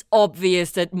it's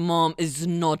obvious that Mom is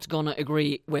not gonna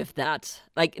agree with that.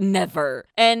 Never.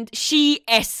 And she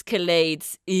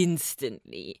escalates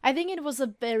instantly. I think it was a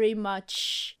very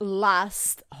much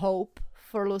last hope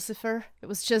for Lucifer. It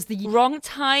was just the wrong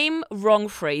time, wrong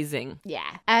phrasing.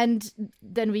 Yeah. And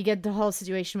then we get the whole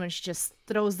situation when she just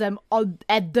throws them all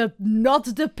at the not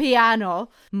the piano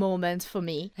moment for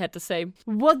me. Had the same.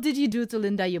 What did you do to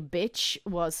Linda, you bitch?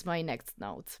 Was my next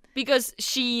note. Because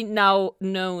she now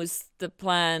knows the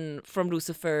plan from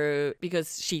Lucifer,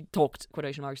 because she talked,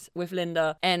 quotation marks, with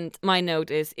Linda. And my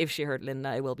note is, if she hurt Linda,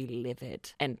 I will be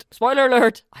livid. And spoiler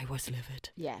alert, I was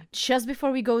livid. Yeah. Just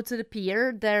before we go to the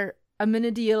pier,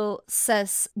 Amenadiel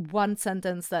says one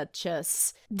sentence that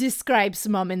just describes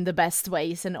Mom in the best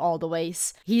ways, in all the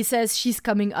ways. He says she's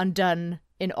coming undone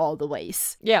in all the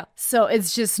ways. Yeah. So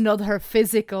it's just not her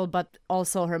physical, but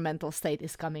also her mental state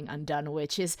is coming undone,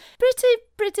 which is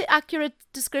pretty accurate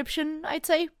description, I'd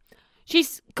say.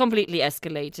 She's completely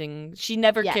escalating. She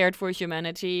never cared for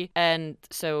humanity, and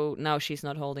so now she's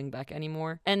not holding back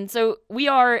anymore. And so we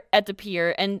are at the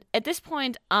pier, and at this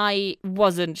point, I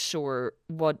wasn't sure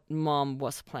what Mom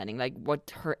was planning, like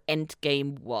what her end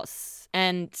game was.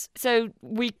 And so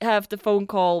we have the phone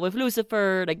call with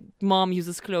Lucifer, like Mom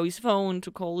uses Chloe's phone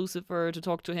to call Lucifer to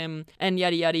talk to him, and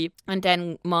yada yada. And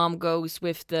then Mom goes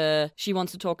with she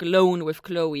wants to talk alone with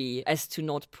Chloe as to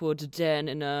not put Dan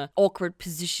in a awkward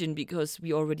position because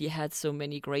we already had so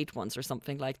many great ones or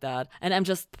something like that. And I'm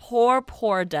just,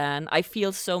 poor Dan. I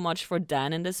feel so much for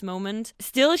Dan in this moment.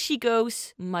 Still, she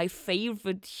goes, my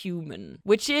favorite human,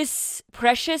 which is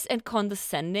precious and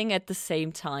condescending at the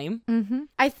same time. Mm-hmm.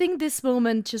 I think this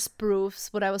moment just proves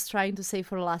what I was trying to say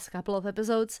for the last couple of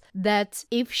episodes, that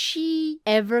if she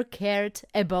ever cared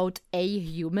about a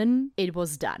human, it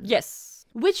was Dan. Yes.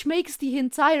 Which makes the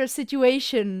entire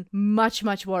situation much,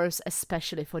 much worse,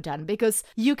 especially for Dan, because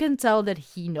you can tell that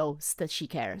he knows that she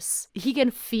cares. He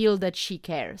can feel that she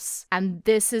cares. And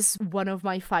this is one of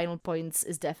my final points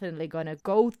is definitely gonna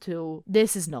go to,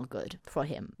 this is not good for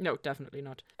him. No, definitely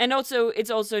not. And also,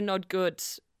 it's also not good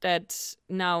that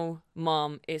now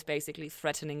Mom is basically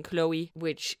threatening Chloe,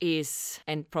 which is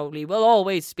and probably will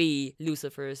always be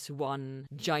Lucifer's one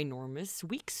ginormous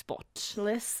weak spot.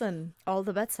 Listen, all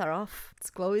the bets are off. It's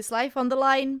Chloe's life on the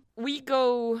line. We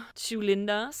go to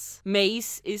Linda's.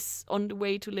 Mace is on the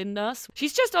way to Linda's.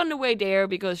 She's just on the way there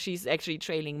because she's actually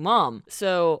trailing Mom.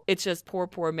 So it's just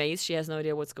poor Mace. She has no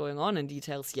idea what's going on in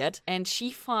details yet. And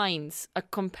she finds a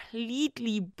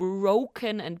completely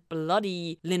broken and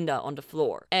bloody Linda on the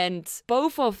floor. And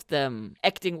both of them,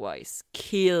 acting-wise,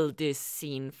 kill this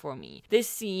scene for me. This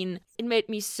scene, it made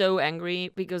me so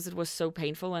angry because it was so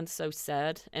painful and so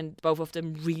sad. And both of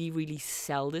them really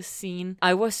sell this scene.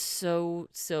 I was so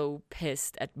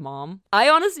pissed at Mom. I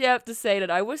honestly have to say that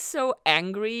I was so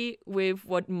angry with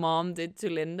what Mom did to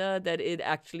Linda that it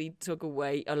actually took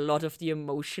away a lot of the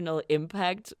emotional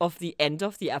impact of the end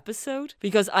of the episode.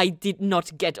 Because I did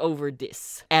not get over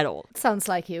this at all. Sounds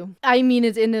like you. I mean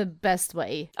it in the best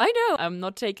way. I know, I'm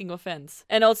not taking offense.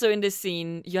 And also in this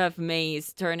scene, you have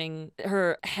Maze turning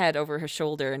her head over her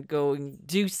shoulder and going,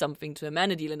 do something to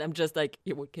Amenadiel. And I'm just like,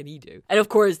 yeah, what can he do? And of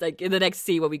course, like in the next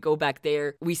scene, when we go back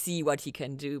there, we see what he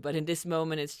can do. But in this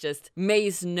moment, it's just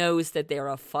Maze knows that they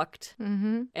are fucked.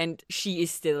 Mm-hmm. And she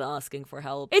is still asking for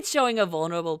help. It's showing a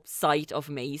vulnerable side of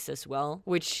Maze as well,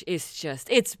 which is just,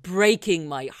 it's breaking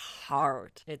my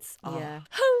heart. It's, yeah.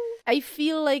 I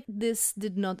feel like this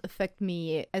did not affect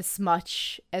me as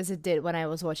much as it did when I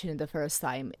was watching it the first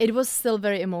time. It was still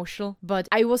very emotional, but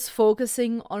I was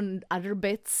focusing on other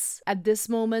bits at this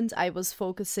moment. I was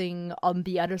focusing on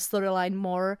the other storyline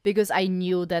more because I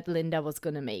knew that Linda was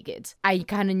gonna make it. I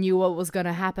kind of knew what was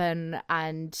gonna happen,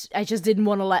 and I just didn't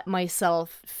want to let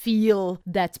myself feel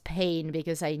that pain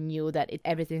because I knew that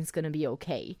everything's gonna be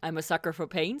okay. I'm a sucker for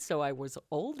pain, so I was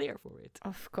all there for it.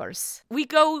 Of course. We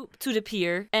go to the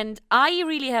pier, and I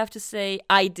really have to say,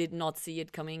 I did not see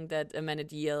it coming that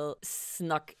Amenadiel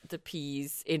snuck the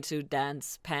peas into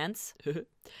Dan's pants.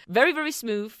 Very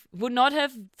smooth. Would not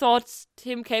have thought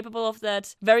him capable of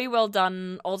that. Very well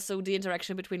done. Also, the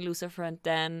interaction between Lucifer and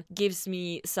Dan gives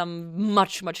me some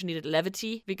much needed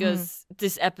levity because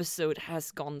this episode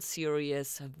has gone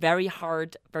serious very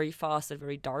hard, very fast, and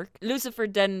very dark. Lucifer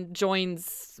then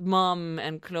joins Mom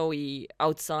and Chloe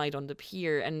outside on the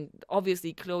pier, and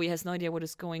obviously Chloe has no idea what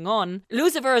is going on.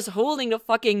 Lucifer is holding the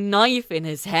fucking knife in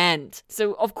his hand.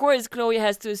 So, of course, Chloe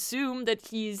has to assume that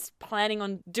he's planning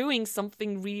on doing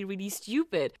something really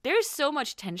stupid. There's so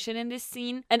much tension in this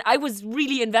scene, and I was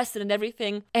really invested in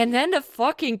everything. And then the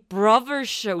fucking brother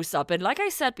shows up, and like I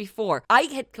said before, I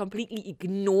had completely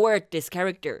ignored this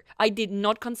character. I did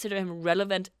not consider him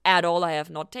relevant at all. I have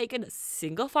not taken a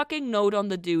single fucking note on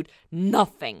the dude.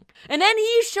 Nothing. And then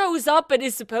he shows up and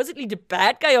is supposedly the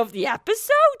bad guy of the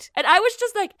episode? And I was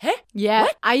just like, huh? Yeah,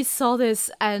 what? I saw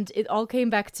this and it all came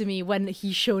back to me when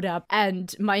he showed up,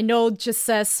 and my note just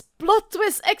says, plot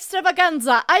twist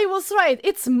extravaganza. I was right.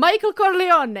 It's Michael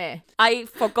Corleone. I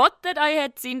forgot that I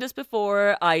had seen this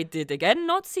before. I did again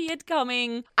not see it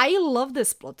coming. I love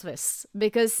this plot twist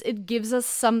because it gives us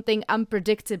something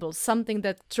unpredictable, something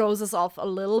that throws us off a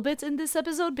little bit in this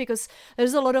episode, because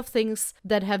there's a lot of things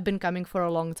that have been coming for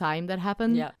a long time that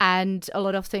happen, and a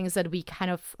lot of things that we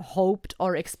kind of hoped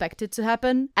or expected to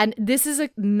happen. And this is a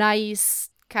nice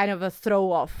kind of a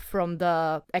throw off from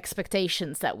the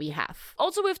expectations that we have.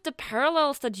 Also with the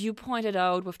parallels that you pointed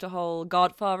out with the whole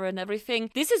Godfather and everything,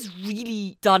 this is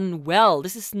really done well.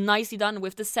 This is nicely done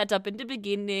with the setup in the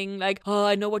beginning. Like, oh,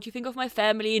 I know what you think of my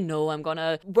family. No, I'm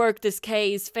gonna work this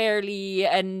case fairly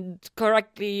and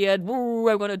correctly and woo,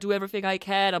 I'm gonna do everything I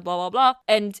can and blah, blah, blah.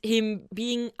 And him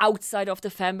being outside of the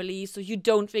family, so you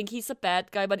don't think he's a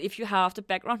bad guy, but if you have the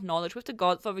background knowledge with the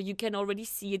Godfather, you can already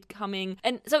see it coming.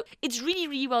 And so it's really,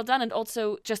 really well done. And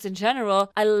also, just in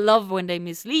general, I love when they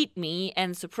mislead me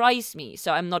and surprise me.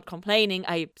 So I'm not complaining.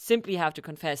 I simply have to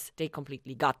confess they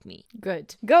completely got me.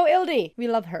 Good. Go Ildi. We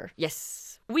love her.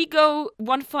 Yes. We go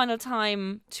one final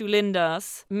time to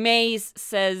Linda's. Maze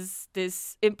says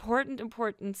this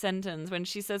important sentence when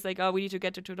she says like, oh, we need to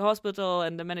get her to the hospital.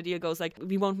 And the Menadil goes like,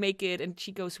 we won't make it. And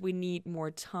she goes, we need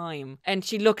more time. And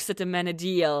she looks at the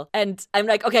Menadil. And I'm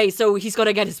like, okay, so he's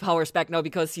gonna get his powers back now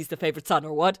because he's the favorite son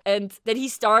or what? And then he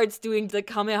starts doing the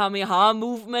Kamehameha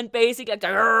movement, basically. Like,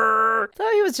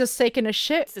 so he was just taking a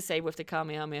shit. It's the same with the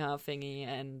Kamehameha thingy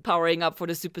and powering up for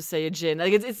the Super Saiyajin.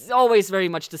 Like it's always very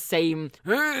much the same.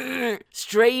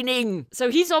 Straining.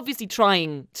 So he's obviously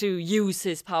trying to use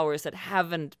his powers that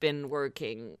haven't been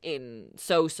working in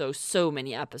so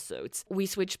many episodes. We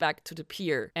switch back to the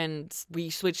pier and we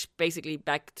switch basically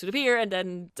back to the pier and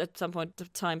then at some point the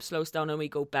time slows down and we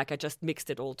go back. I just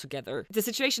mixed it all together. The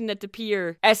situation at the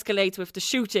pier escalates with the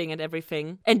shooting and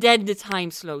everything and then the time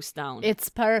slows down. It's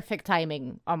perfect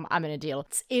timing. I'm in a deal.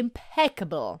 It's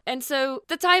impeccable. And so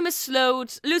the time is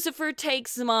slowed. Lucifer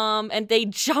takes Mom and they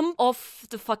jump off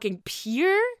the fucking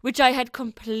pier, which I had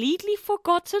completely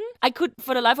forgotten. I could,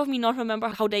 for the life of me, not remember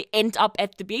how they end up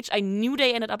at the beach. I knew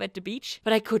they ended up at the beach,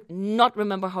 but I could not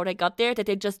remember how they got there, that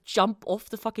they just jump off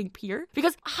the fucking pier.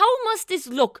 Because how must this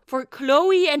look for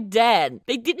Chloe and Dan?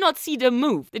 They did not see them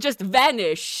move. They just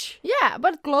vanish. Yeah,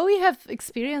 but Chloe have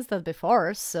experienced that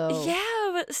before, so...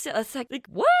 Yeah, but still, it's like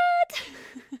what?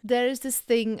 There is this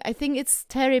thing, I think it's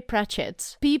Terry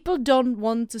Pratchett. People don't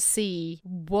want to see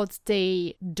what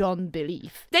they don't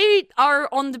believe. They are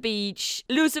on the beach.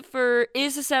 Lucifer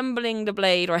is assembling the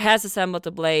blade, or has assembled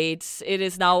the blade. It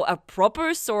is now a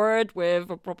proper sword with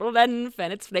a proper length,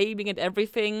 and it's flaming and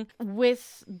everything.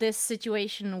 With this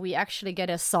situation, we actually get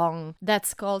a song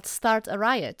that's called Start a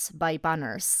Riot by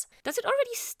Banners. Does it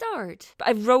already start?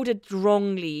 I wrote it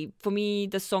wrongly. For me,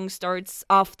 the song starts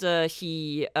after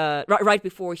he, right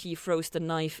before he throws the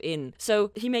knife in.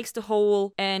 So he makes the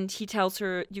hole and he tells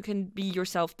her, you can be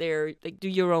yourself there, like do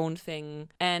your own thing.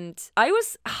 And I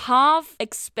was half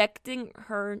expecting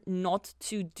her not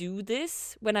to do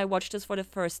this when I watched this for the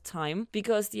first time,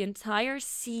 because the entire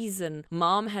season,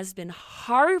 Mom has been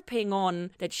harping on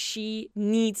that she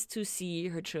needs to see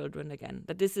her children again.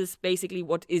 That this is basically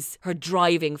what is her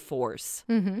driving force.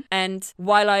 Mm-hmm. And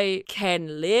while I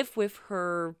can live with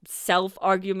her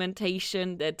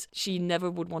self-argumentation that she never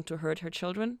would want to hurt her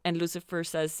children, and Lucifer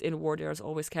says in war there's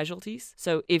always casualties,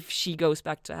 so if she goes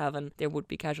back to heaven there would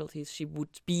be casualties, she would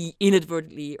be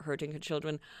inadvertently hurting her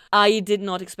children. I did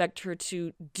not expect her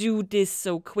to do this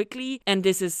so quickly, and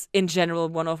this is in general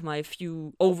one of my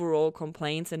few overall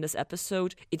complaints in this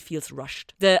episode. It feels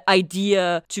rushed. The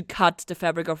idea to cut the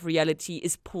fabric of reality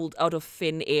is pulled out of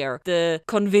thin air. The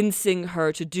convincing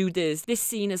her to do this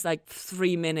scene is like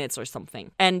 3 minutes or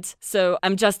something, and so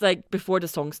I'm just like, before the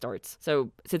song starts,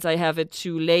 so since I have it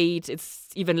too late, it's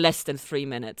even less than 3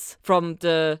 minutes from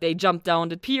they jump down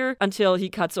the pier until he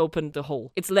cuts open the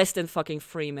hole. It's less than fucking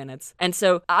 3 minutes. And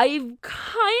so I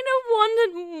kind of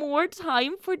wanted more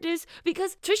time for this,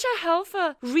 because Trisha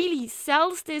Helfer really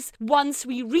sells this once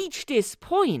we reach this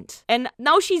point. And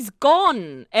now she's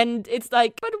gone. And it's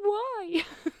like, but why?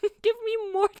 Give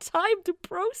me more time to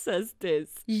process this.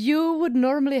 You would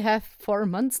normally have 4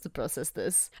 months to process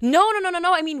this. No.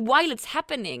 I mean, while it's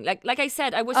happening. Like I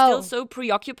said, I was still so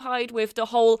preoccupied with the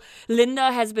whole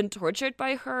Linda has been tortured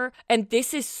by her. And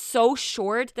this is so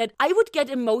short that I would get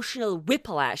emotional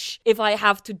whiplash if I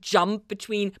have to jump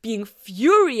between being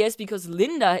furious because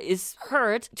Linda is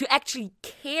hurt to actually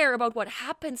care about what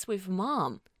happens with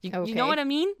Mom. You know what I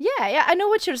mean? Yeah, I know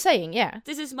what you're saying, yeah.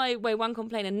 This is my one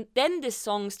complaint. And then this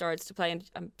song starts to play. And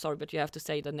I'm sorry, but you have to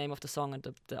say the name of the song and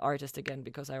the artist again,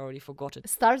 because I already forgot it.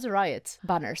 Start a Riot,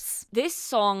 Banners. This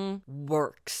song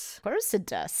works. Of course it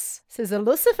does. This is a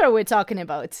Lucifer we're talking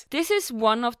about. This is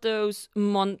one of those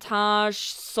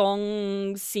montage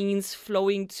song scenes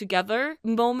flowing together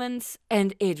moments,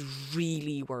 and it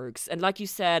really works. And like you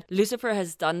said, Lucifer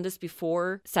has done this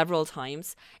before several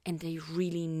times, and they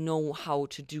really know how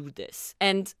to do this.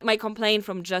 And my complaint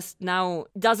from just now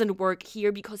doesn't work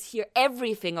here, because here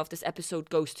everything of this episode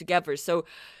goes together. So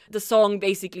the song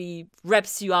basically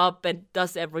wraps you up and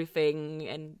does everything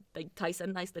and like ties a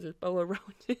nice little bow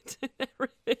around it and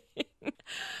everything.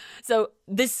 So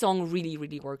this song really,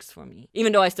 really works for me,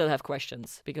 even though I still have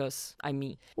questions because I'm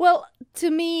me. Well,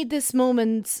 to me, this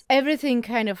moment, everything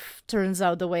kind of turns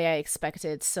out the way I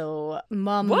expected. So,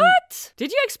 Mom... What?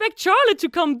 Did you expect Charlotte to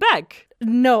come back?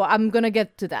 No, I'm gonna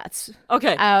get to that.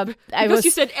 Okay. Because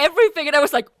you said everything and I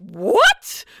was like,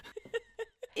 what?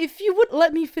 If you would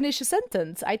let me finish a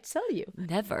sentence, I'd tell you.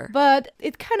 Never. But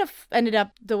it kind of ended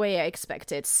up the way I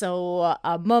expected. So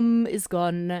Mum is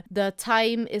gone. The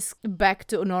time is back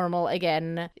to normal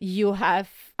again. You have,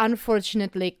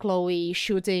 unfortunately, Chloe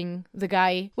shooting the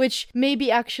guy, which may be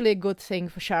actually a good thing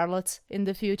for Charlotte in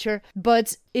the future.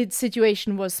 But its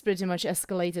situation was pretty much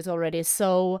escalated already.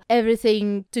 So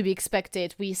everything to be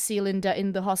expected. We see Linda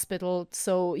in the hospital.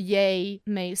 So yay,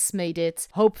 Mace made it.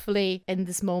 Hopefully, in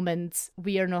this moment,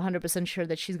 we are not 100% sure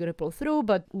that she's gonna pull through,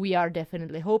 but we are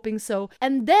definitely hoping so.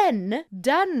 And then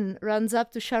Dan runs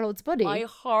up to Charlotte's body. My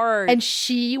heart. And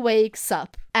she wakes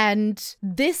up. And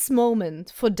this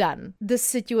moment for Dan, this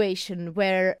situation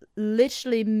where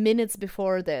literally minutes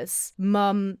before this,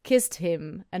 Mum kissed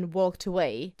him and walked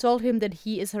away, told him that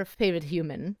he is her favorite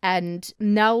human, and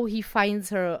now he finds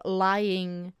her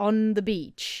lying on the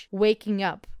beach, waking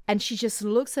up. And she just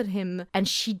looks at him and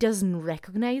she doesn't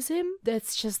recognize him.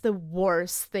 That's just the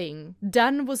worst thing.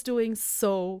 Dan was doing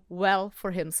so well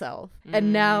for himself.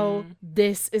 And now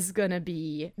this is gonna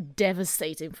be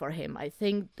devastating for him. I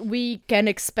think we can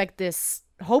expect this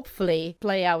hopefully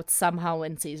play out somehow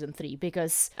in season 3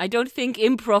 because... I don't think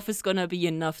improv is gonna be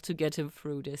enough to get him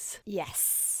through this.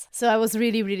 Yes. So I was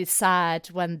really, really sad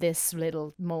when this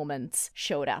little moment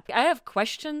showed up. I have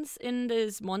questions in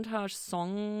this montage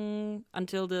song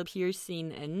until the pier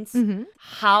scene ends.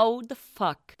 How the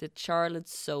fuck did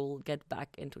Charlotte's soul get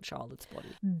back into Charlotte's body?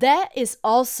 That is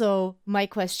also my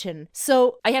question.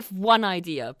 So I have one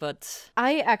idea, but...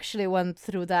 I actually went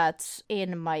through that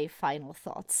in my final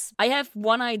thoughts. I have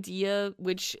one idea,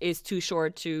 which is too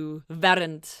short to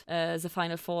warrant the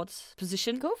final thought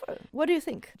position. Go for it. What do you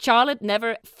think? Charlotte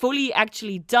never fully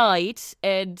actually died,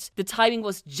 and the timing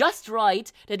was just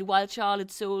right that while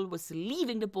Charlotte's soul was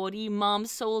leaving the body,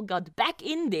 Mom's soul got back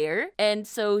in there, and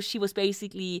so she was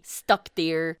basically stuck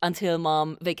there until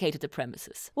Mom vacated the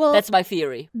premises. Well, that's my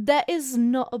theory. That is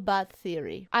not a bad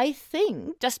theory. I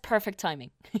think... just perfect timing.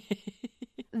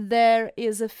 There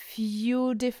is a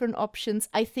few different options.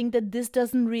 I think that this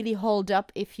doesn't really hold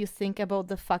up if you think about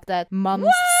the fact that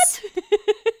Mom's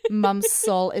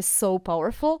soul is so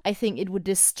powerful. I think it would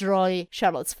destroy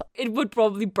Charlotte's... It would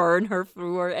probably burn her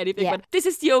through or anything. Yeah. But this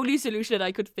is the only solution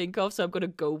I could think of, so I'm going to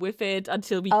go with it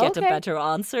until we get a better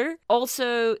answer.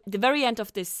 Also, the very end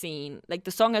of this scene, like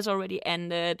the song has already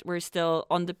ended. We're still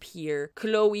on the pier.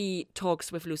 Chloe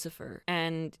talks with Lucifer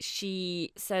and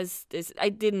she says this. I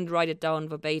didn't write it down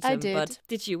verbatim. I did. But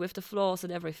did you, with the flaws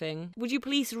and everything? Would you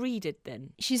please read it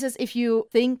then? She says, if you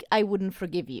think I wouldn't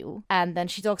forgive you. And then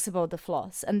she talks about the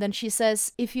flaws. And then she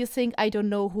says, if you think I don't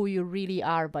know who you really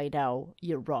are by now,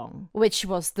 you're wrong. Which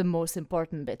was the most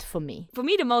important bit for me. For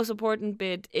me, the most important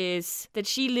bit is that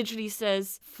she literally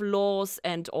says flaws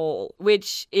and all,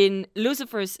 which in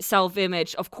Lucifer's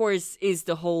self-image, of course, is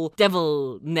the whole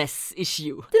devilness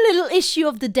issue. The little issue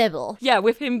of the devil. Yeah,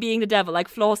 with him being the devil, like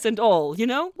flaws and all, you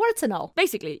know? Words and all.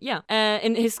 Basically, yeah.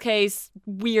 In his case,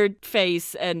 weird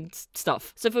face and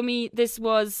stuff. So for me, this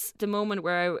was the moment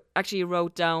where I actually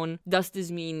wrote down, does this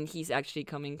mean he's actually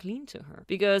coming clean to her?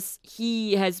 Because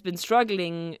he has been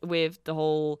struggling with the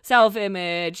whole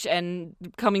self-image and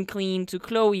coming clean to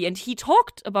Chloe, and he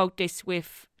talked about this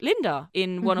with Linda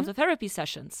in one of the therapy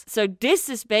sessions. So this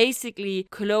is basically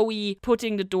Chloe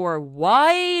putting the door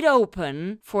wide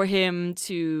open for him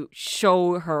to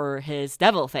show her his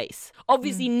devil face.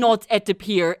 Obviously not at the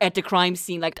pier, at the crime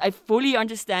scene. Like, I fully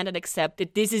understand and accept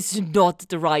that this is not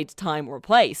the right time or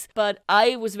place. But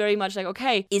I was very much like,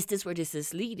 okay, is this where this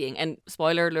is leading? And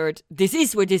spoiler alert, this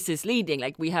is where this is leading.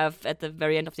 Like, we have at the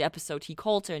very end of the episode, he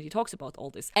calls her and he talks about all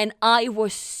this. And I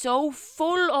was so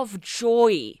full of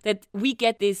joy that we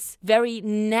get this very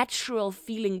natural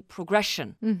feeling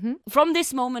progression. From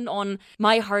this moment on,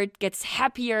 my heart gets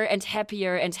happier and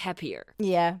happier and happier.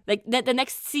 Yeah. Like, the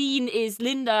next scene is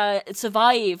Linda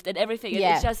survived and everything. And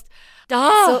Yeah. it's just...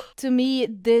 So to me,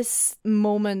 this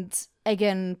moment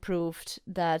again proved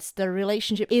that the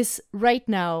relationship is right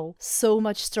now so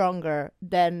much stronger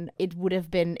than it would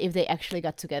have been if they actually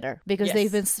got together. Because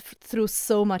they've been through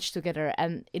so much together,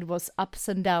 and it was ups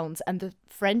and downs, and the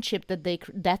friendship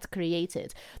that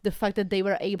created, the fact that they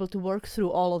were able to work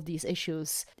through all of these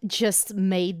issues just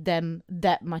made them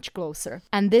that much closer.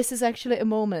 And this is actually a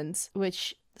moment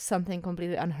which something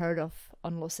completely unheard of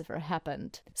on Lucifer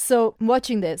happened. So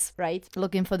watching this, right,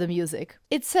 looking for the music,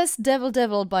 it says Devil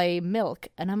Devil by Milk,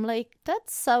 and I'm like, that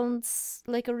sounds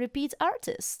like a repeat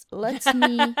artist. Let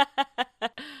me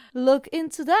look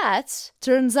into that.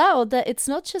 Turns out that it's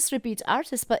not just repeat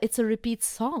artist, but it's a repeat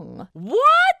song. What?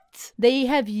 They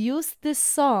have used this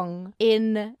song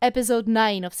in episode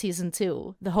 9 of season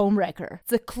 2, The Homewrecker.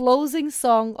 It's the closing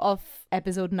song of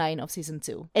episode 9 of season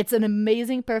 2. It's an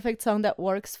amazing, perfect song that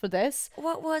works for this.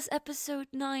 What was episode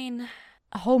 9?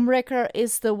 Homewrecker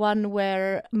is the one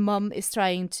where Mom is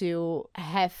trying to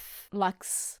have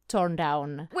Lux torn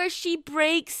down. Where she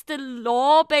breaks the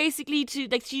law, basically, to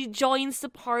like she joins the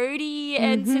party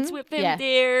and sits with him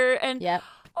there. And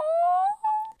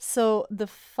so the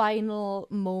final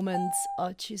moments,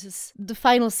 the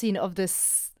final scene of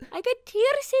this. I got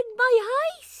tears in my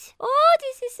eyes. Oh,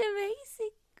 this is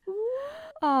amazing.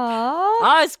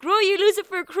 Aww. Screw you,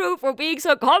 Lucifer crew, for being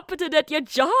so competent at your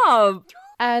job.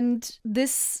 And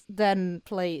this then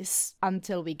plays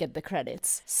until we get the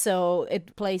credits. So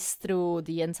it plays through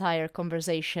the entire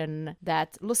conversation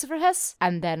that Lucifer has,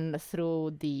 and then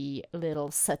through the little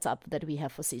setup that we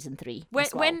have for season 3.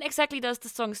 When exactly does the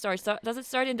song start? Does it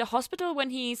start in the hospital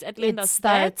when he's at Linda's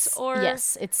bed? Or?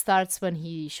 Yes, it starts when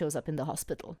he shows up in the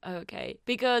hospital. Okay,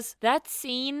 because that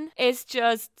scene is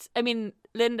just, I mean,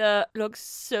 Linda looks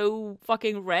so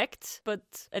fucking wrecked,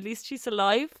 but at least she's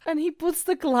alive. And he puts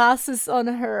the glasses on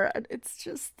her, and it's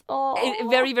just,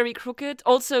 very, very crooked.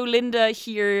 Also, Linda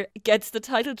here gets the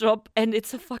title drop, and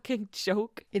it's a fucking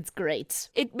joke. It's great.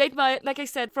 It made like I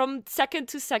said, from second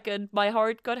to second, my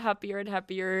heart got happier and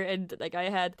happier, and like I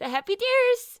had the happy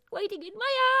tears waiting in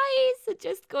my eyes, and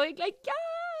just going like,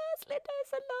 yes, Linda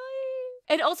is alive.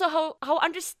 And also how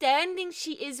understanding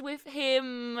she is with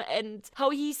him, and how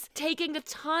he's taking the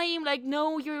time, like,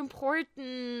 no, you're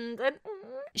important. And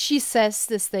she says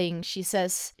this thing. She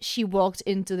says she walked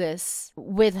into this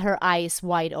with her eyes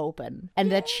wide open,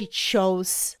 and that she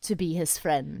chose to be his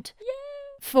friend.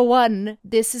 For one,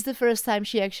 this is the first time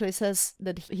she actually says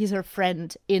that he's her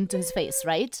friend into his face,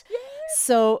 right?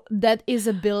 So that is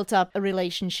a built-up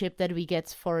relationship that we get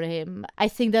for him. I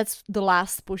think that's the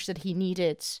last push that he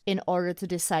needed in order to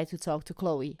decide to talk to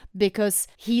Chloe. Because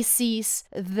he sees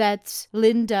that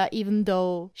Linda, even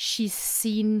though she's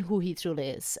seen who he truly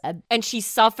is, and she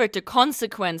suffered the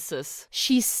consequences,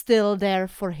 she's still there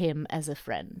for him as a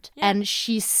friend. And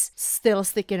she's still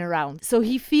sticking around. So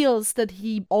he feels that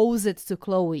he owes it to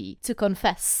Chloe to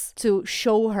confess, to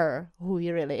show her who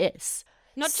he really is.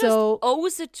 Not just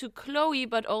owes it to Chloe,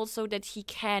 but also that he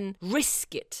can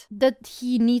risk it. That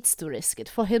he needs to risk it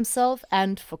for himself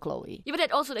and for Chloe. Yeah, but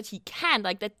that also that he can,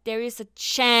 like that there is a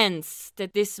chance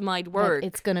that this might work. That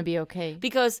it's gonna be okay.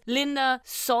 Because Linda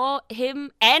saw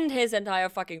him and his entire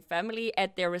fucking family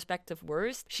at their respective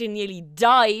worst. She nearly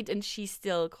died, and she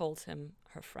still calls him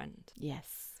her friend.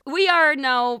 Yes. We are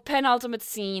now penultimate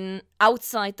scene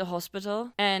outside the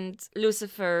hospital, and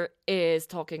Lucifer is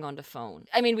talking on the phone.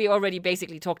 I mean, we already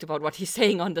basically talked about what he's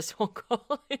saying on this phone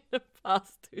call in the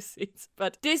past 2 scenes,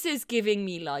 but this is giving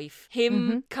me life.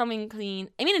 Him coming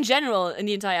clean. I mean, in general, in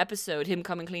the entire episode, him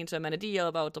coming clean to Amanda Deal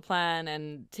about the plan,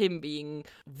 and him being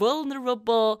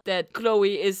vulnerable, that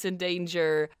Chloe is in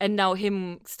danger, and now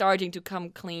him starting to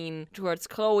come clean towards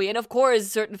Chloe. And of course,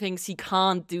 certain things he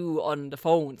can't do on the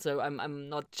phone, so I'm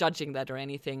not judging that or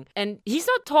anything. And he's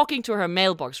not talking to her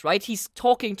mailbox, right? He's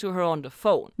talking to her on the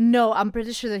phone. No, I'm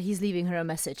pretty sure that he's leaving her a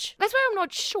message. That's why I'm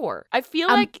not sure. I feel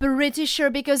I'm like... pretty sure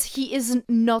because he is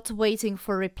not waiting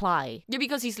for a reply. Yeah,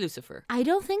 because he's Lucifer. I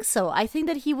don't think so. I think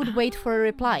that he would wait for a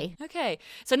reply. Okay.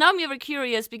 So now I'm very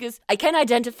curious, because I can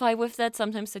identify with that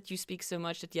sometimes, that you speak so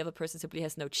much that the other person simply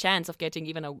has no chance of getting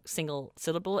even a single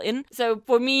syllable in. So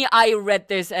for me, I read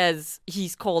this as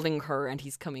he's calling her and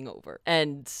he's coming over.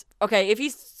 And okay, if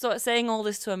he's saying all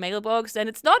this to a mailbox, then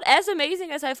it's not as amazing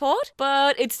as I thought,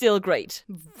 but it's still great.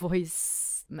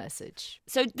 Voice message.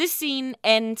 So this scene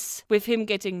ends with him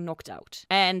getting knocked out.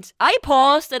 And I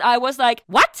paused and I was like,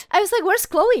 what? I was like, where's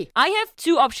Chloe? I have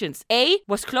 2 options. A,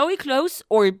 was Chloe close?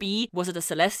 Or B, was it a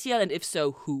Celestial? And if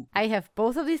so, who? I have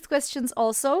both of these questions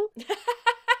also.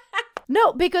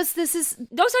 No, because this is...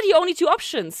 Those are the only two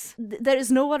options. There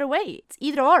is no other way. It's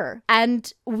either or.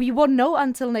 And we won't know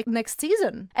until next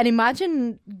season. And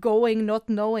imagine going not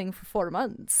knowing for 4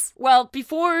 months. Well,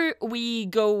 before we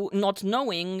go not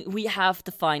knowing, we have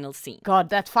the final scene. God,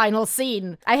 that final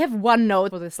scene. I have one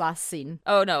note for this last scene.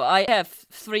 Oh no, I have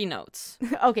 3 notes.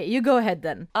 Okay, you go ahead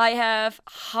then. I have,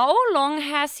 how long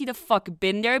has he the fuck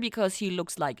been there because he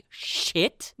looks like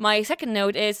shit? My second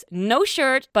note is, no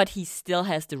shirt, but he still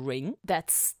has the ring.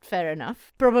 That's fair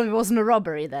enough. Probably wasn't a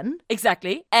robbery then.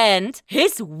 Exactly. And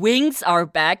his wings are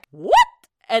back. What?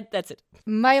 And that's it.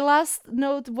 My last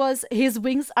note was, his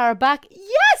wings are back.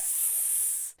 Yes!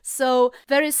 So,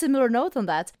 very similar note on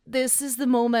that. This is the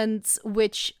moment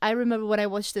which I remember when I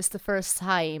watched this the first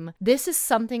time. This is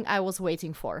something I was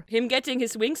waiting for. Him getting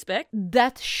his wings back?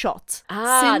 That shot.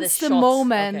 Since the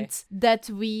moment that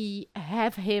we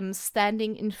have him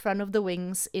standing in front of the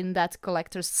wings in that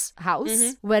collector's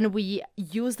house, when we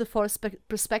use the force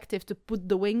perspective to put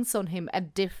the wings on him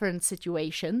at different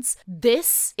situations,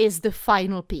 this is the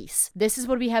final piece. This is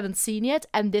what we haven't seen yet,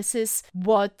 and this is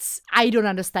what I don't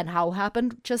understand how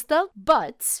happened just though,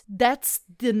 but that's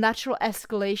the natural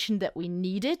escalation that we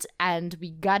needed, and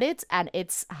we got it, and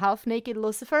it's half-naked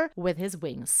Lucifer with his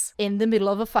wings in the middle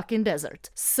of a fucking desert.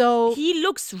 So he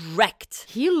looks wrecked.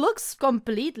 He looks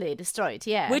completely destroyed,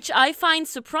 yeah. Which I find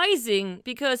surprising,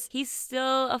 because he's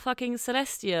still a fucking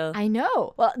celestial. I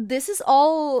know. Well, this is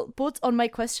all put on my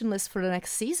question list for the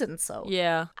next season, so.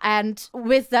 Yeah. And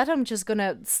with that, I'm just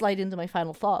gonna slide into my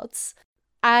final thoughts.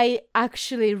 I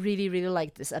actually really, really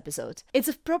liked this episode. It's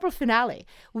a proper finale.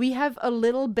 We have a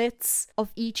little bits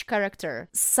of each character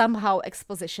somehow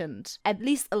expositioned, at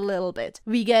least a little bit.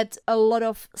 We get a lot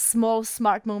of small,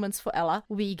 smart moments for Ella.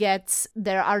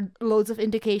 There are loads of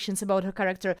indications about her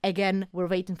character. Again, we're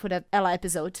waiting for that Ella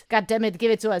episode. God damn it, give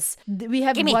it to us. We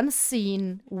have one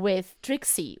scene with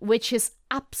Trixie, which is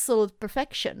absolute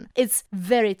perfection. It's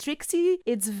very tricksy,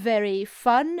 it's very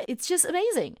fun, it's just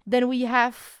amazing. Then we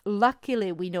have,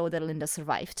 luckily we know that Linda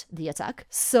survived the attack,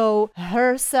 so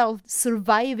herself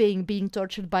surviving being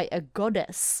tortured by a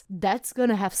goddess, that's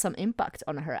gonna have some impact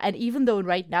on her. And even though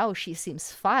right now she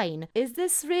seems fine, is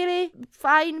this really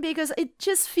fine? Because it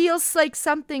just feels like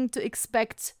something to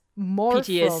expect more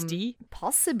PTSD? From,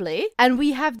 possibly. And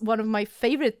we have one of my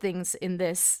favorite things in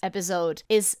this episode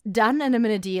is Dan and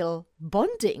Amenadiel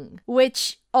bonding,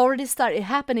 which already started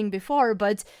happening before,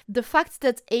 but the fact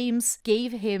that Ames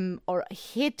gave him or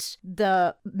hit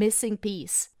the missing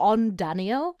piece on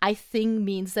Daniel, I think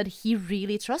means that he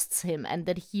really trusts him and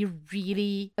that he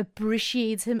really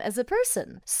appreciates him as a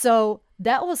person. So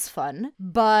that was fun,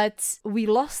 but we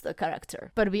lost a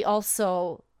character. But we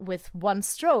also, with one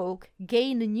stroke,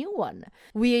 gained a new one.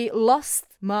 We lost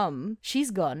Mom, she's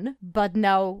gone, but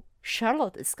now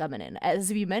Charlotte is coming in.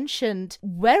 As we mentioned,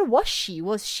 where was she?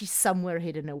 Was she somewhere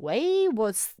hidden away?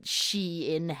 Was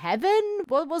she in heaven?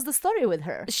 What was the story with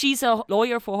her? She's a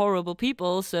lawyer for horrible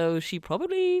people, so she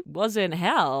probably was in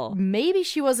hell. Maybe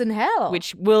she was in hell.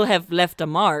 Which will have left a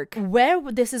mark. Where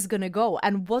this is gonna go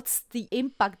and what's the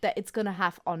impact that it's gonna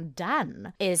have on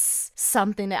Dan is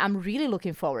something that I'm really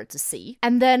looking forward to see.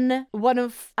 And then one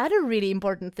of other really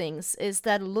important things is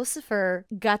that Lucifer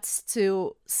got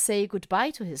to say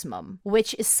goodbye to his mom,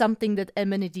 which is something that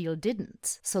Amenadiel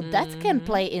didn't. So that can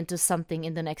play into something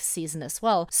in the next season as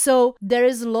well. So there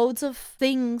is loads of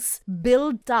things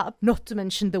built up, not to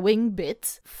mention the wing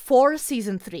bit, for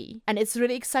season 3. And it's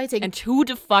really exciting. And who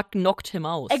the fuck knocked him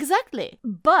out? Exactly.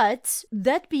 But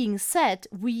that being said,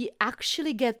 we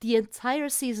actually get the entire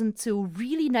season 2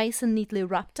 really nice and neatly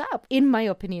wrapped up, in my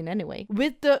opinion anyway.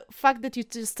 With the fact that you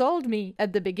just told me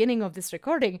at the beginning of this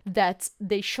recording that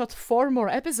they shot 4 more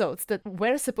episodes that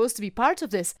were supposed to be part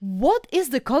of this. What is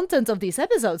the content of these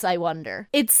episodes, I wonder?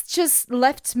 It's just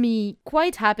left me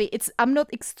quite happy. I'm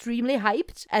not extremely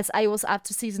hyped as I was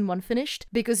after season 1 finished,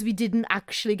 because we didn't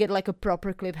actually get like a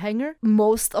proper cliffhanger.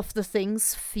 Most of the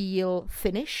things feel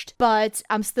finished, but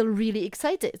I'm still really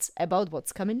excited about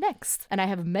what's coming next. And I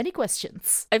have many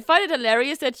questions. I find it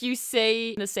hilarious that you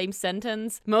say in the same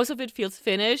sentence, most of it feels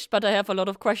finished, but I have a lot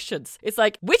of questions. It's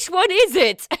like, which one is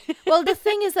it? Well, the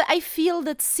thing is that I feel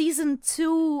that season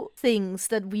 2 things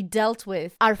that we dealt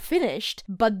with are finished,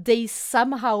 but they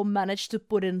somehow managed to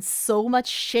put in so much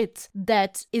shit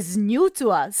that is new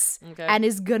to us and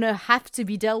is gonna have to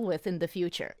be dealt with in the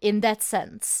future, in that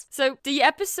sense. So the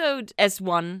episode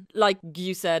S1, like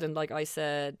you said and like I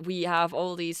said, we have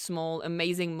all these small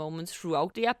amazing moments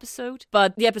throughout the episode,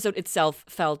 but the episode itself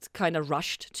felt kind of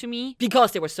rushed to me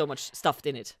because there was so much stuffed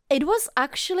in it. It was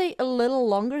actually a little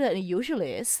longer than it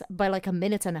usually is, by like a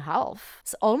minute and a half.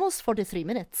 It's almost 43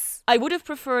 minutes. minutes. I would have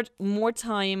preferred more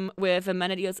time with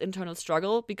Amenadiel's internal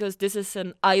struggle, because this is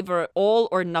an either all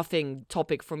or nothing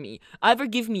topic for me. Either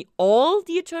give me all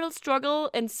the eternal struggle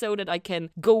and so that I can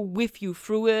go with you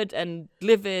through it and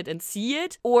live it and see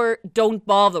it, or don't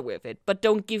bother with it, but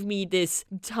don't give me this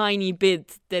tiny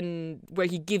bit then where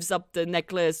he gives up the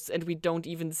necklace and we don't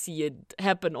even see it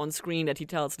happen on screen, that he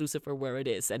tells Lucifer where it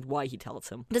is and why he tells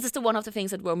him. This is one of the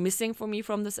things that were missing for me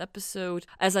from this episode.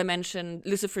 As I mentioned,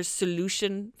 Lucifer's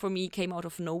solution for me came out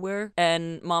of nowhere,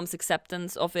 and Mom's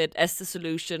acceptance of it as the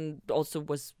solution also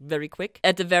was very quick.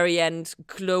 At the very end,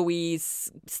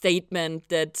 Chloe's statement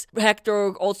that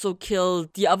Hector also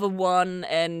killed the other one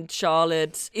and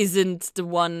Charlotte isn't the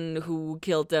one who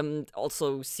killed them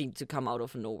also seemed to come out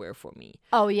of nowhere for me.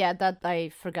 Oh yeah, that I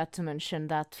forgot to mention.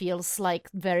 That feels like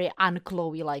very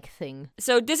un-Chloe-like thing.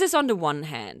 So this is on the one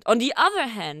hand. On the other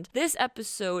hand, this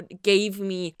episode gave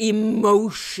me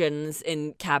emotions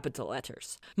in capital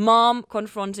letters. Mom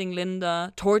confronting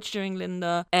Linda, torturing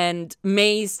Linda, and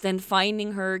Mace then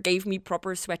finding her gave me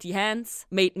proper sweaty hands,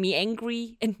 made me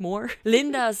angry and more.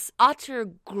 Linda's utter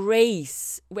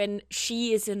grace when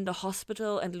she is in the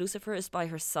hospital and Lucifer is by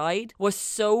her side was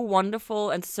so wonderful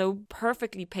and so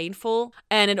perfectly painful.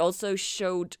 And it also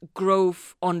showed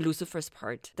growth on Lucifer's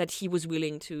part, that he was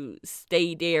willing to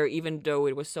stay there even though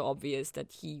it was so obvious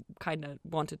that he kind of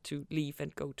wanted to leave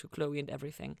and go to Chloe and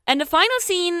everything. And the final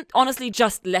scene honestly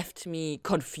just left me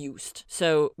confused.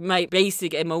 So my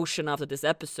basic emotion after this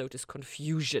episode is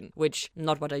confusion, which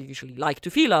not what I usually like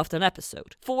to feel after an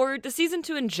episode. For the season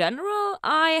 2 in general,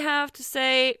 I have to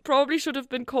say probably should have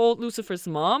been called Lucifer's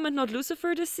mom and not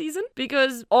Lucifer this season,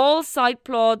 because all side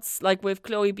plots, like with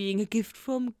Chloe being a gift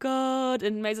from God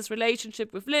and Mace's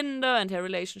relationship with Linda and her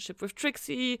relationship with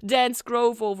Trixie, Dan's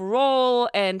growth overall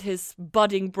and his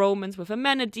budding bromance with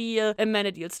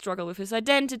Amenadiel's struggle with his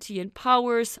identity and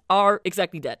powers are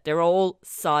exactly that. They're all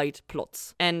side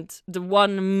plots. And the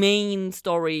one main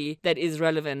story that is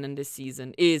relevant in this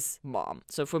season is Mom.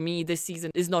 So for me, this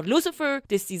season is not Lucifer,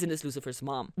 this season is Lucifer's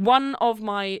mom. One of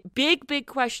my big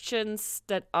questions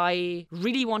that I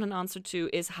really want an answer to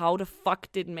is how the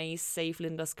fuck did Mace save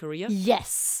Linda's career?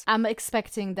 Yes, I'm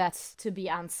expecting that to be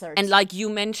answered. And like you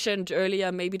mentioned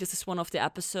earlier, maybe this is one of the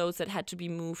episodes that had to be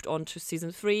moved on to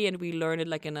season 3 and we learn it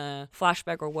like in a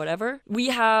flashback or whatever. We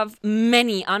have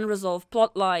many unresolved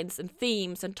plot lines and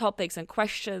themes and topics and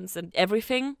questions and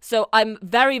everything. So I'm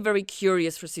very, very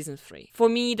curious for season 3. For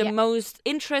me, the most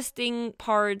interesting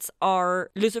parts are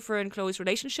Lucifer and Chloe's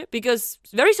relationship, because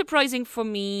very surprising for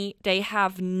me, they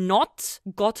have not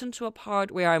gotten to a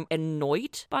part where I'm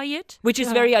annoyed by it, which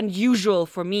is very unusual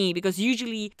for me, because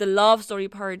usually the love story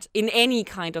part in any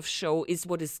kind of show is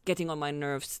what is getting on my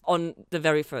nerves on the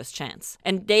very first chance.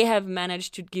 And they have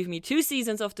managed to give me 2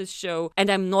 seasons of this show, and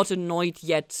I'm not annoyed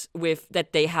yet with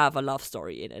that they have a love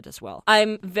story in it as well.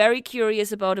 I'm very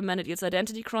curious about Amenadiel's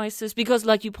identity crisis, because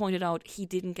like you pointed out, he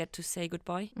didn't get to say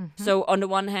goodbye. Mm-hmm. So on the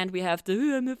one hand, we have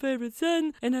I'm the favorite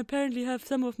son, and I apparently have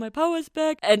some of my powers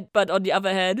back, but on the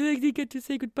other hand, I didn't get to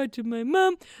say goodbye to my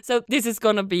mom. So this is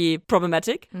gonna be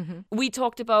problematic. Mm-hmm. We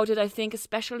talked about it, I think,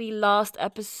 especially last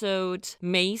episode,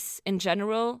 Mace in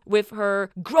general, with her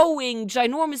growing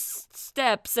ginormous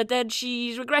steps, and then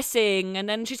she's regressing, and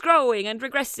then she's growing and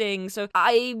regressing. So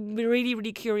I'm really,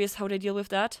 really curious how they deal with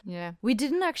that. Yeah. We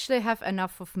didn't actually have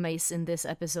enough of Mace in this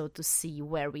episode to see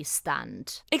where we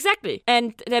stand. Exactly.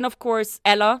 And then, of course,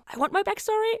 Ella. I want my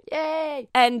backstory. Yay!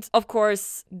 And, of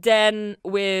course, then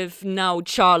with now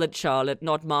Charlotte,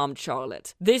 not Mom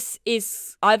Charlotte. This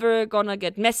is either gonna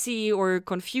get messy or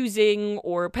confusing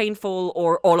or painful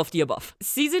or all of the above.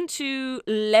 Season 2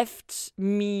 left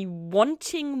me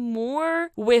wanting more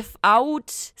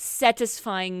without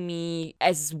satisfying me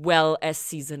as well as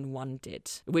season 1 did,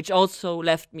 which also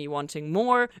left me wanting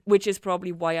more, which is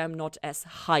probably why I'm not as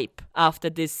hype after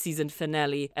this season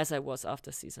finale as I was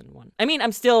after season 1. I mean,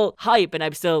 I'm still hype and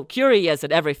I'm still curious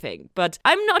and everything, but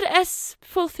I'm not as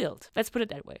fulfilled. Let's put it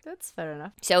that way. That's fair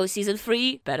enough. So season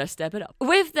 3, better step it up.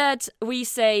 With that, we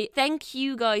say thank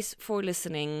you guys for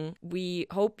listening. We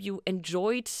hope you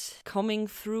enjoyed coming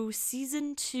through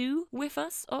season 2 with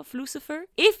us of Lucifer.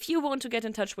 If you want to get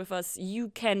in touch with us, you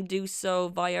can do so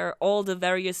via all the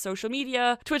various social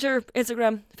media, Twitter,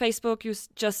 Instagram, Facebook. You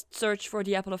just search for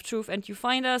the Apple of Truth and you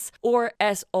find us. Or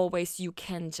as always, you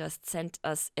can just send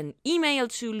us an email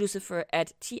to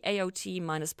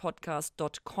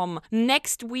lucifer@taot-podcast.com.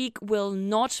 Next week will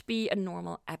not be a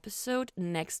normal episode.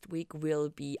 Next week will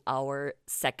be our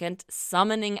second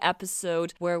summoning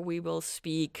episode, where we will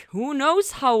speak who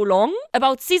knows how long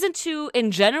about season 2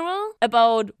 in general,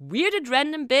 about weirded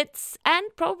random bits, and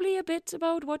probably a bit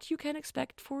about what you can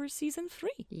expect for season 3.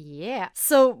 Yeah.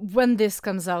 So when this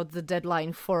comes out, the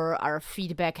deadline for our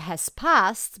feedback has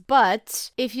passed,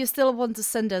 but if you still want to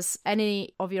send us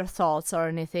any of your thoughts or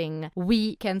anything,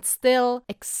 we can still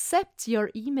accept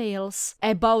your emails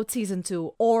about season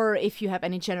 2, or if you have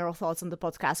any general thoughts on the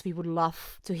podcast, we would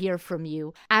love to hear from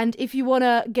you. And if you want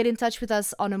to get in touch with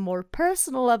us on a more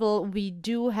personal level, we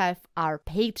do have our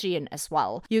Patreon as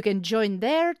well. You can join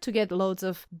there to get loads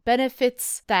of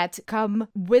benefits that come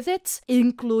with it,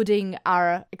 including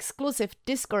our exclusive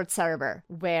Discord server,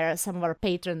 where some of our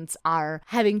patrons are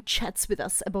having chats with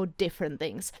us about different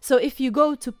things. So if you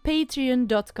go to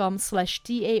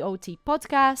patreon.com/TAOT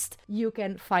podcast, you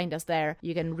can find us there.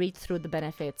 You can read through the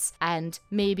benefits, and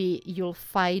maybe you'll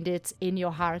find it in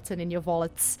your hearts and in your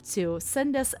wallets to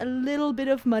send us a little bit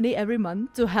of money every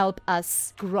month to help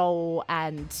us grow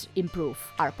and improve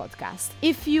our podcast.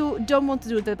 If you don't want to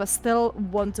do that but still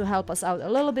want to help us out a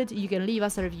little bit, you can leave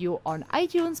us a review on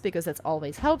iTunes, because that's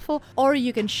always helpful, or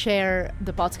you can share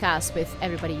the podcast with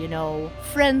everybody you know,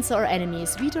 friends or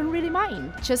enemies. We don't really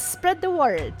mind. Just spread the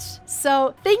word.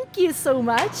 So thank you so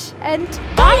much, and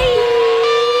bye!